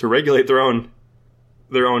to regulate their own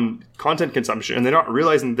content consumption, and they're not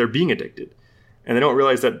realizing they're being addicted, and they don't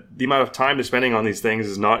realize that the amount of time they're spending on these things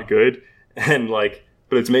is not good, and like,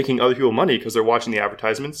 but it's making other people money because they're watching the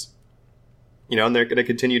advertisements, and they're going to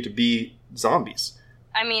continue to be zombies.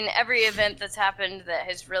 I mean, every event that's happened that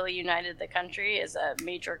has really united the country is a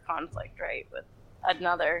major conflict, right, with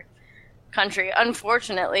another country,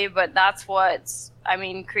 unfortunately, but that's what's,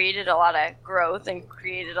 created a lot of growth and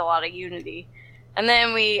created a lot of unity. And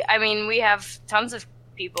then we have tons of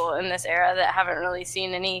people in this era that haven't really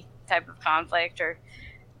seen any type of conflict or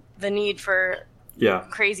the need for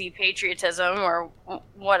crazy patriotism or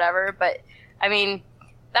whatever. But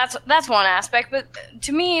that's one aspect. But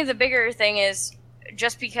to me, the bigger thing is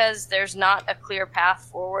just because there's not a clear path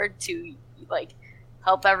forward to like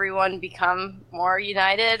help everyone become more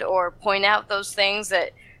united or point out those things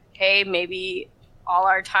that, hey, maybe all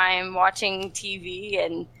our time watching TV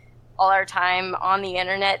and all our time on the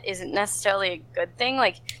internet isn't necessarily a good thing.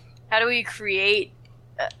 Like, how do we create,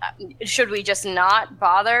 should we just not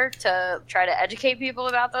bother to try to educate people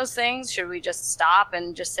about those things? Should we just stop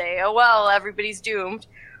and just say, oh, well, everybody's doomed?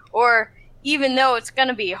 Or even though it's going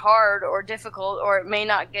to be hard or difficult, or it may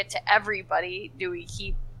not get to everybody, do we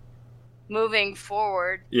keep moving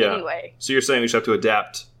forward anyway? So you're saying we should have to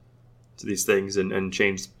adapt to these things and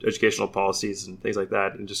change educational policies and things like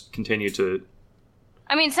that, and just continue to...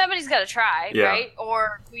 I mean, somebody's got to try, right?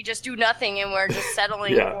 Or we just do nothing and we're just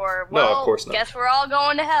settling for, well, no, of course not. Guess we're all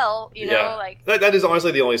going to hell, you know? Like that is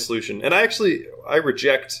honestly the only solution. And I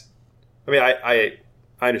reject... I mean, I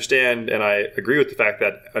understand and I agree with the fact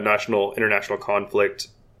that a international conflict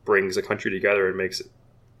brings a country together and makes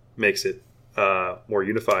it more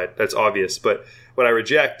unified. That's obvious. But what I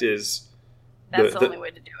reject is... That's the only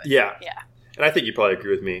way to do it. Yeah. And I think you probably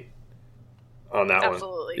agree with me on that one.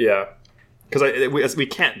 Absolutely. Yeah. Because we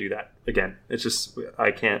can't do that again. It's just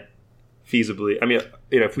I can't feasibly. I mean,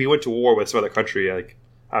 if we went to war with some other country, I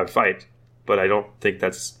would fight, but I don't think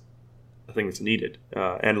that's a thing that's needed.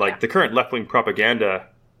 And the current left wing propaganda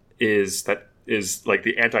is like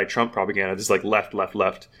the anti-Trump propaganda. Just like left.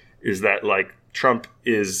 Is that like Trump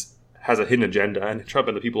has a hidden agenda, and Trump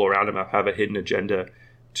and the people around him have a hidden agenda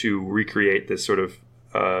to recreate this sort of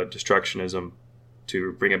destructionism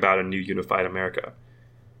to bring about a new unified America.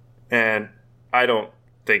 And I don't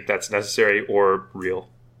think that's necessary or real,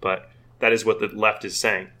 but that is what the left is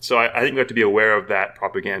saying. So I think we have to be aware of that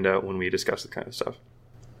propaganda when we discuss this kind of stuff.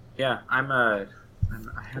 Yeah, I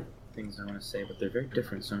have things I want to say, but they're very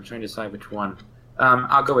different, so I'm trying to decide which one.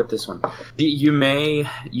 I'll go with this one. You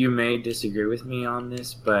may disagree with me on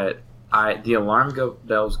this, but the alarm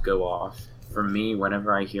bells go off for me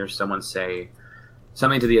whenever I hear someone say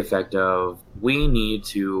something to the effect of, we need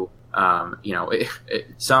to... by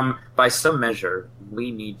some measure,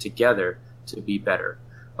 we need together to be better.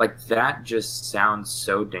 Like, that just sounds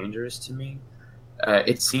so dangerous to me.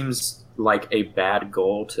 It seems like a bad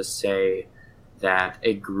goal to say that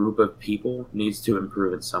a group of people needs to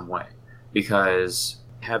improve in some way, because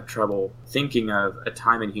I have trouble thinking of a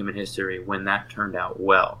time in human history when that turned out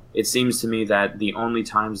well. It seems to me that the only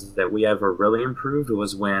times that we ever really improved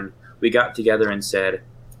was when we got together and said,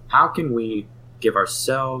 how can we give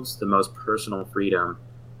ourselves the most personal freedom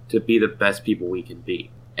to be the best people we can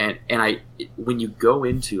be. And when you go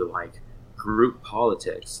into like group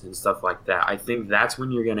politics and stuff like that, I think that's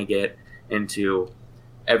when you're going to get into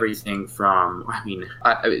everything from,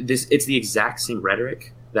 it's the exact same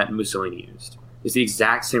rhetoric that Mussolini used. It's the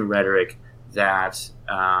exact same rhetoric that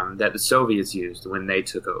the Soviets used when they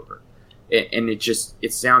took over. And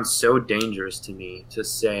it sounds so dangerous to me to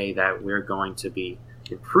say that we're going to be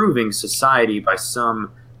improving society by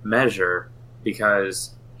some measure,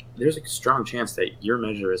 because there's a strong chance that your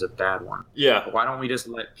measure is a bad one. Yeah. Why don't we just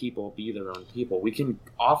let people be their own people? We can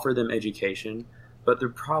offer them education, but they're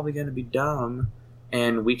probably going to be dumb,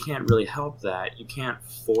 and we can't really help that. You can't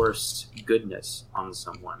force goodness on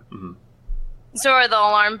someone. Mm-hmm. So are the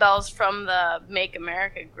alarm bells from the Make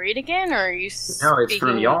America Great Again, or are you No, it's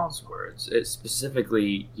from y'all's words. It's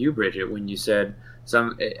specifically you, Bridget, when you said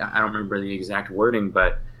I don't remember the exact wording,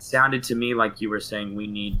 but it sounded to me like you were saying we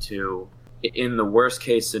need to, in the worst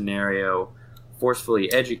case scenario, forcefully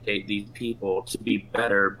educate these people to be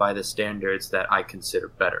better by the standards that I consider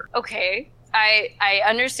better. Okay, I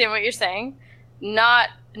understand what you're saying. Not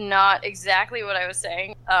exactly what I was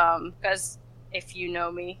saying, because if you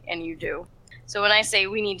know me, and you do. So when I say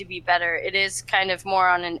we need to be better, it is kind of more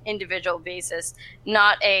on an individual basis,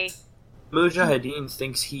 not a... Mujahideen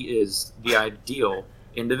thinks he is the ideal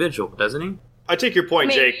individual, doesn't he? I take your point,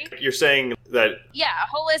 Maybe. Jake. You're saying that... Yeah,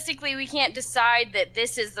 holistically, we can't decide that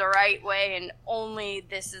this is the right way and only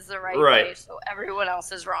this is the right way, so everyone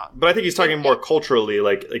else is wrong. But I think he's talking more culturally.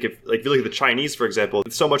 Like if you look at the Chinese, for example,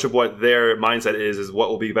 so much of what their mindset is what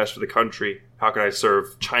will be best for the country. How can I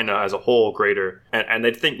serve China as a whole greater? And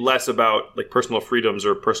they think less about like personal freedoms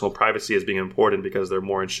or personal privacy as being important, because they're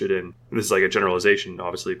more interested in, this is like a generalization,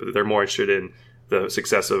 obviously, but they're more interested in the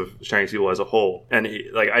success of Chinese people as a whole. And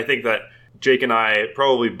I think that Jake and I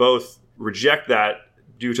probably both reject that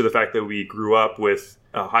due to the fact that we grew up with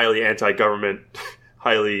a highly anti-government,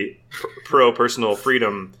 highly pro-personal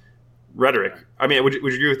freedom rhetoric. I mean, would you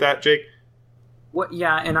agree with that, Jake? Well,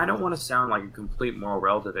 yeah, and I don't want to sound like a complete moral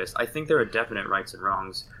relativist. I think there are definite rights and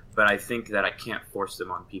wrongs, but I think that I can't force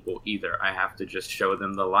them on people either. I have to just show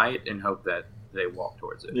them the light and hope that they walk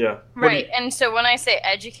towards it. Yeah. Right, and so when I say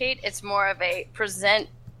educate, it's more of a present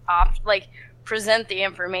the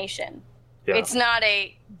information. Yeah. It's not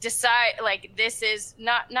a decide, like, this is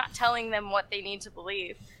not telling them what they need to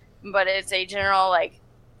believe, but it's a general, like,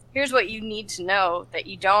 here's what you need to know that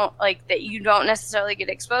you don't necessarily get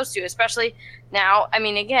exposed to, especially now. I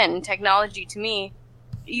mean, again, technology to me,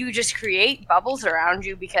 you just create bubbles around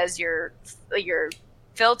you because you're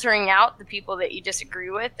filtering out the people that you disagree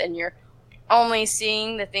with, and you're only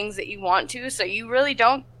seeing the things that you want to, so you really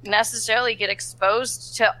don't necessarily get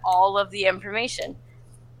exposed to all of the information.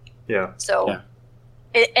 Yeah. So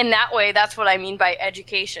in that way, that's what I mean by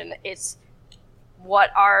education. It's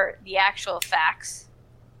what are the actual facts,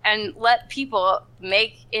 and let people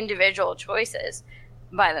make individual choices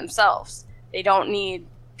by themselves. They don't need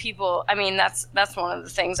people. I mean, that's one of the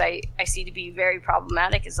things I see to be very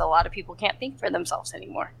problematic, is a lot of people can't think for themselves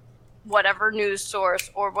anymore. Whatever news source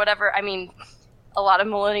or whatever, I mean, a lot of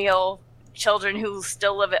millennial children who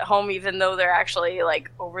still live at home, even though they're actually like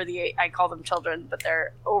over the, I call them children, but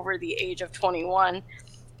they're over the age of 21.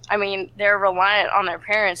 I mean, they're reliant on their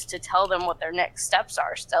parents to tell them what their next steps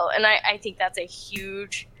are still. And I think that's a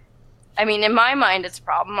huge, I mean, in my mind, it's a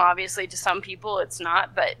problem. Obviously, to some people, it's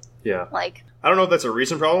not. But yeah, like, I don't know if that's a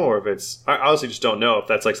recent problem or if it's, I honestly just don't know if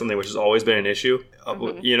that's like something which has always been an issue,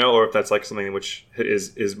 you know, or if that's like something which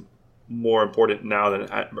is more important now than it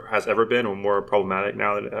has ever been, or more problematic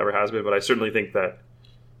now than it ever has been. But I certainly think that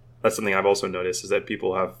that's something I've also noticed, is that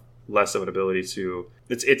people have less of an ability to,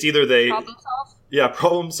 it's either they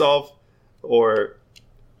problem solve or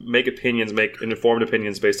make informed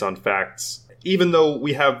opinions based on facts. Even though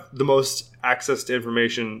we have the most access to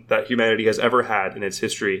information that humanity has ever had in its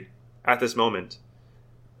history at this moment,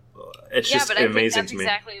 it's just amazing to me.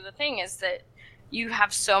 Exactly the thing is that you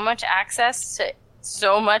have so much access to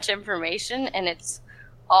so much information, and it's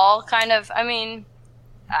all kind of, I mean,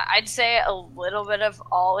 I'd say a little bit of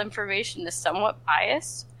all information is somewhat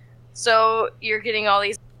biased. So you're getting all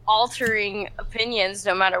these altering opinions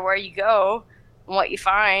no matter where you go and what you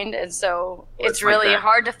find, and so it's really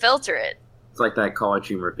hard to filter it. It's like that College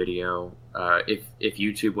Humor video. If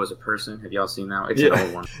YouTube was a person, have y'all seen that? It's an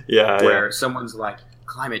old one. Where someone's like,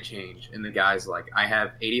 climate change, and the guy's like, I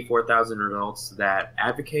have 84,000 results that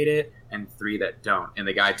advocate it and 3 that don't, and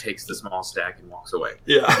the guy takes the small stack and walks away.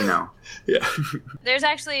 You know. There's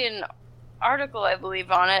actually an article, I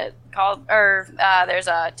believe, on it called, there's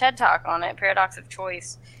a TED Talk on it, Paradox of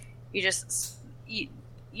Choice. We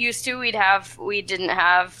didn't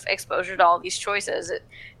have exposure to all these choices. It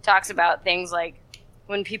talks about things like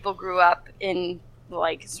when people grew up in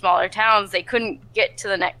like smaller towns, they couldn't get to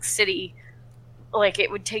the next city. Like,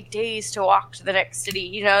 it would take days to walk to the next city,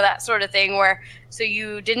 you know, that sort of thing, where so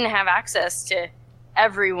you didn't have access to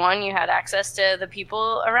everyone. You had access to the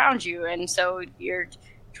people around you, and so your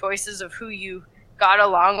choices of who you got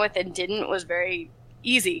along with and didn't was very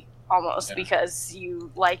easy, almost, because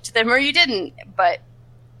you liked them or you didn't. But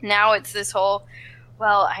now it's this whole,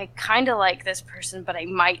 well, I kind of like this person, but I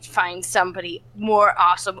might find somebody more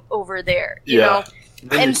awesome over there, you know?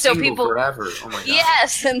 And so people forever. Oh my God.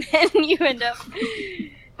 Yes, and then you end up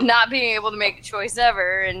not being able to make a choice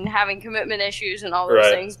ever and having commitment issues and all those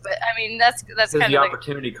things. But I mean, that's kind of the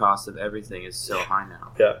opportunity cost of everything is so high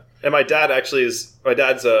now. Yeah, and my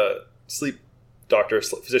dad's a sleep doctor,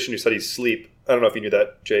 physician who studies sleep. I don't know if you knew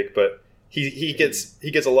that, Jake, but he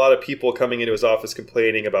gets a lot of people coming into his office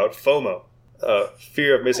complaining about FOMO,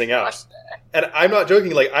 fear of missing out. And I'm not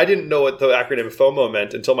joking. Like, I didn't know what the acronym FOMO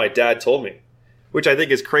meant until my dad told me. Which I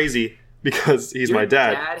think is crazy because he's my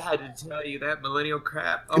dad. Your dad had to tell you that millennial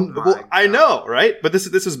crap. Oh my God. I know, right? But this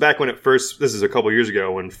is back when this is a couple years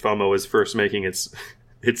ago when FOMO was first making its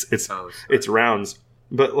rounds.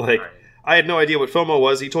 But like, I had no idea what FOMO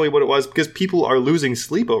was. He told me what it was because people are losing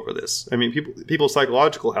sleep over this. I mean, people's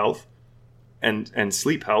psychological health and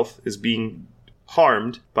sleep health is being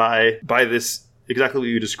harmed by this, exactly what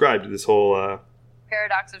you described, this whole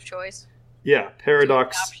paradox of choice. Yeah,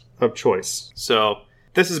 paradox of choice. So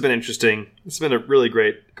this has been interesting. It's been a really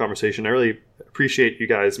great conversation. I really appreciate you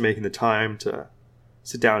guys making the time to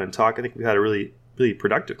sit down and talk. I think we had a really, really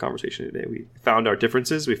productive conversation today. We found our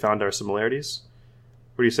differences. We found our similarities.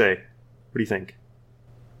 What do you say? What do you think?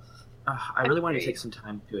 I really want to take some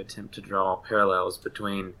time to attempt to draw parallels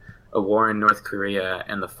between a war in North Korea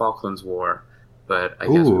and the Falklands War, but I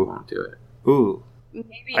guess we won't do it. Ooh.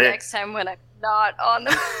 Maybe next time when I'm not on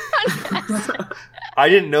the podcast. I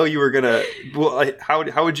didn't know you were gonna. Well,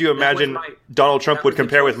 how would you imagine Donald Trump would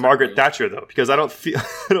compare with Margaret Thatcher, though? Because I don't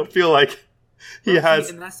feel like he has.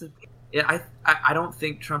 And that's the, I don't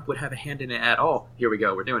think Trump would have a hand in it at all. Here we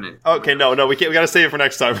go. We're doing it. Okay, no, we can't. We got to save it for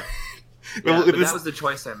next time. But that was the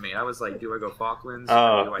choice I made. I was like, do I go Falklands?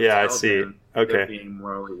 Oh, I see. Okay, being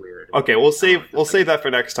morally weird. Okay, we'll save that for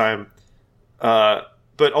next time.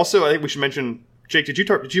 But also, I think we should mention, Jake. Did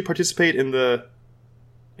you participate in the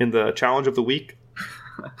challenge of the week?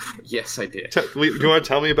 Yes, I did. Do you want to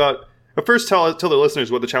tell me about? First, tell the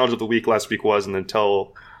listeners what the challenge of the week last week was, and then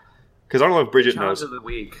tell, because I don't know if Bridget knows. The challenge of the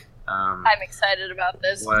week. I'm excited about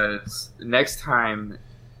this. Was next time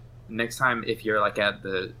next time if you're like at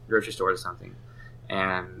the grocery store or something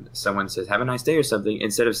and someone says have a nice day or something,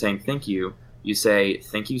 instead of saying thank you, you say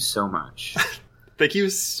thank you so much. Thank you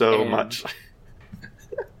so much.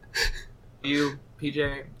 You,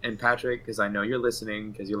 PJ and Patrick, because I know you're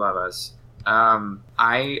listening because you love us.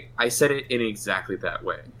 I said it in exactly that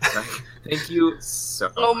way. Like, thank you so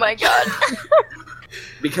much. Oh my god.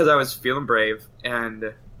 Because I was feeling brave,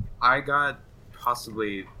 and I got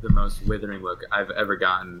possibly the most withering look I've ever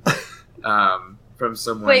gotten from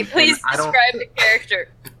someone. Wait, please describe the character.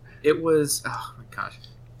 It was, oh my gosh.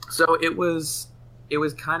 So it was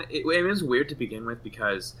kind of, it was weird to begin with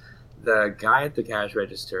because the guy at the cash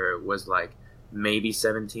register was like maybe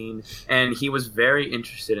 17, and he was very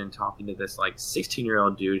interested in talking to this like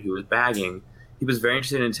 16-year-old dude who was bagging. He was very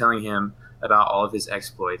interested in telling him about all of his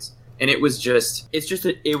exploits, and it was just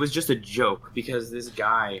a joke because this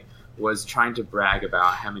guy was trying to brag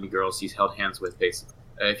about how many girls he's held hands with, basically,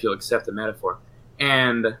 if you'll accept the metaphor.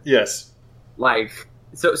 And yes, like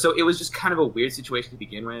so it was just kind of a weird situation to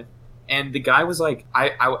begin with. And the guy was like, I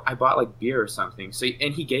bought like beer or something. So,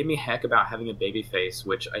 and he gave me heck about having a baby face,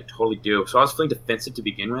 which I totally do. So I was feeling defensive to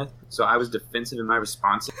begin with. So I was defensive in my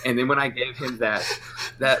response. And then when I gave him that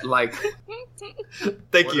like,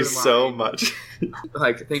 thank you so much.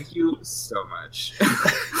 Like, thank you so much.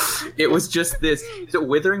 It was just this. So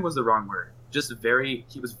withering was the wrong word. Just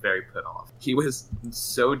he was very put off. He was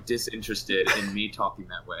so disinterested in me talking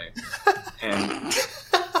that way. And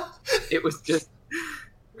it was just,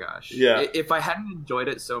 gosh. Yeah. If I hadn't enjoyed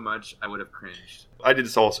it so much, I would have cringed. I did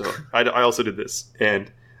this also. I also did this.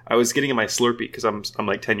 And I was getting in my Slurpee because I'm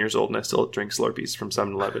like 10 years old and I still drink Slurpees from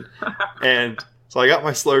 7-Eleven. And so I got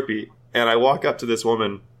my Slurpee and I walk up to this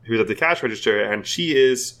woman who's at the cash register, and she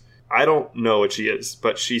is, I don't know what she is,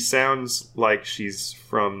 but she sounds like she's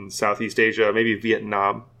from Southeast Asia, maybe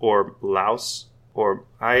Vietnam or Laos, or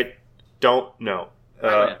I don't know.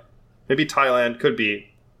 Maybe Thailand, could be.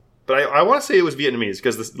 But I want to say it was Vietnamese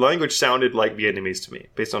because the language sounded like Vietnamese to me,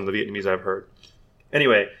 based on the Vietnamese I've heard.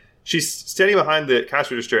 Anyway, she's standing behind the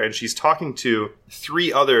cash register and she's talking to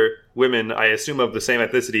 3 other women, I assume of the same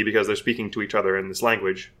ethnicity because they're speaking to each other in this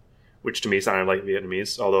language, which to me sounded like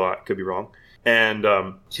Vietnamese, although I could be wrong. And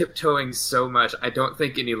tiptoeing so much, I don't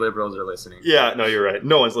think any liberals are listening. Yeah, no, you're right.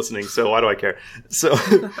 No one's listening, so why do I care?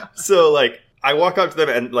 So like, I walk up to them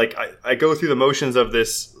and like I go through the motions of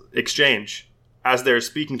this exchange as they're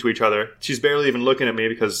speaking to each other. She's barely even looking at me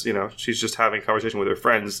because, you know, she's just having a conversation with her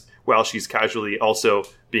friends while she's casually also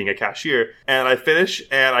being a cashier. And I finish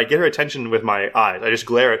and I get her attention with my eyes. I just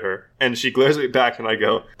glare at her and she glares at me back and I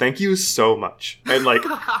go, thank you so much. And like,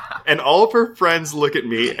 and all of her friends look at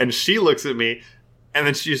me and she looks at me and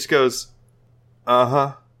then she just goes,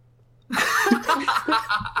 uh-huh.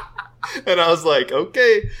 And I was like,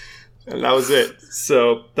 okay. And that was it.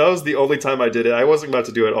 So that was the only time I did it. I wasn't about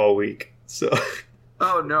to do it all week. So,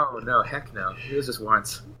 oh no, heck no! It was just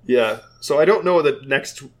once. Yeah. So I don't know what the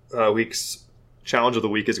next week's challenge of the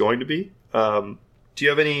week is going to be. Do you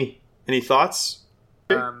have any thoughts?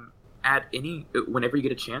 Whenever you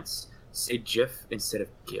get a chance, say GIF instead of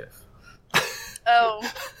GIF. Oh,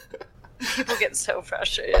 people get so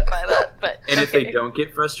frustrated by that. But and if they don't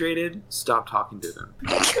get frustrated, stop talking to them.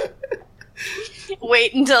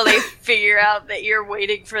 Wait until they figure out that you're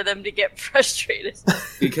waiting for them to get frustrated.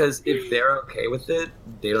 Because if they're okay with it,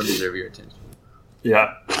 they don't deserve your attention.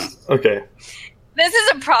 Yeah. Okay. This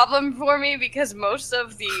is a problem for me because most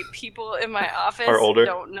of the people in my office are older.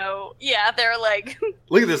 Don't know. Yeah, they're like,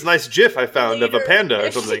 look at this nice GIF I found of a panda or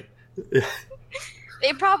something.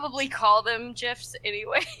 They probably call them GIFs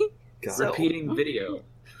anyway. So. Repeating video.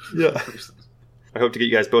 Yeah. I hope to get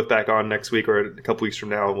you guys both back on next week or a couple weeks from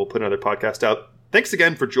now, and we'll put another podcast out. Thanks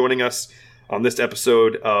again for joining us on this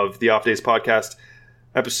episode of the Off Days Podcast,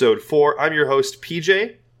 episode 4. I'm your host,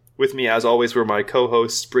 PJ. With me, as always, were my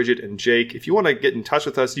co-hosts, Bridget and Jake. If you want to get in touch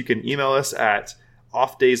with us, you can email us at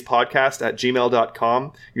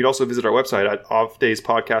offdayspodcast@gmail.com. You can also visit our website at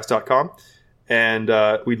offdayspodcast.com. And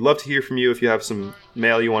we'd love to hear from you if you have some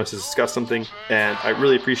mail, you want us to discuss something. And I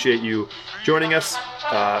really appreciate you joining us.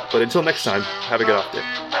 But until next time, have a good off day.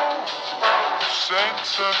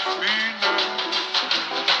 Senza fine,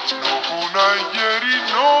 una ieri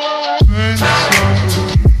senza fine,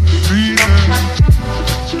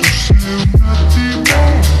 tu sei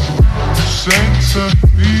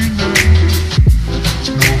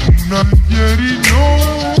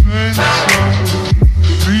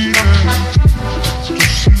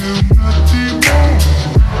un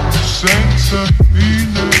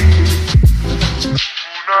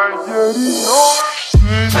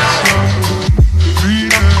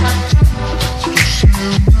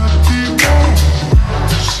attimo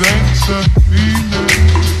senza senza fine,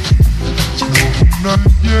 una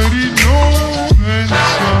ieri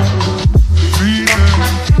senza fine,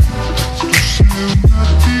 tu sei un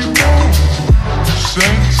attimo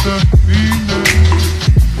senza fine,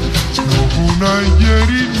 una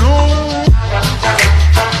ieri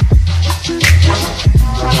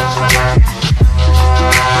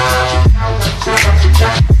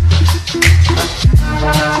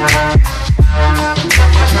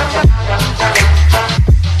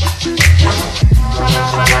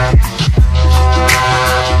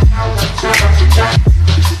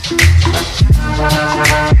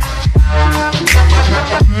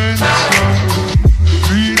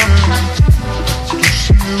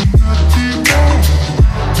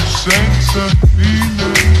senza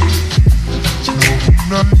fine,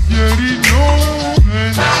 una ieri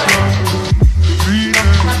senza fine,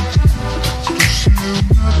 tu sei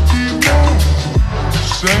un attimo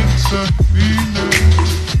senza fine,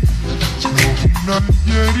 una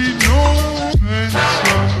ieri senza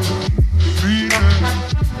fine,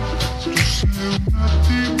 tu sei un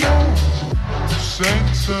attimo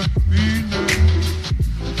senza fine,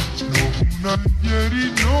 una ieri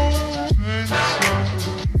senza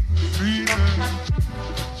fine,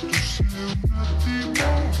 tu sei un attimo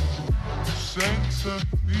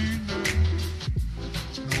senza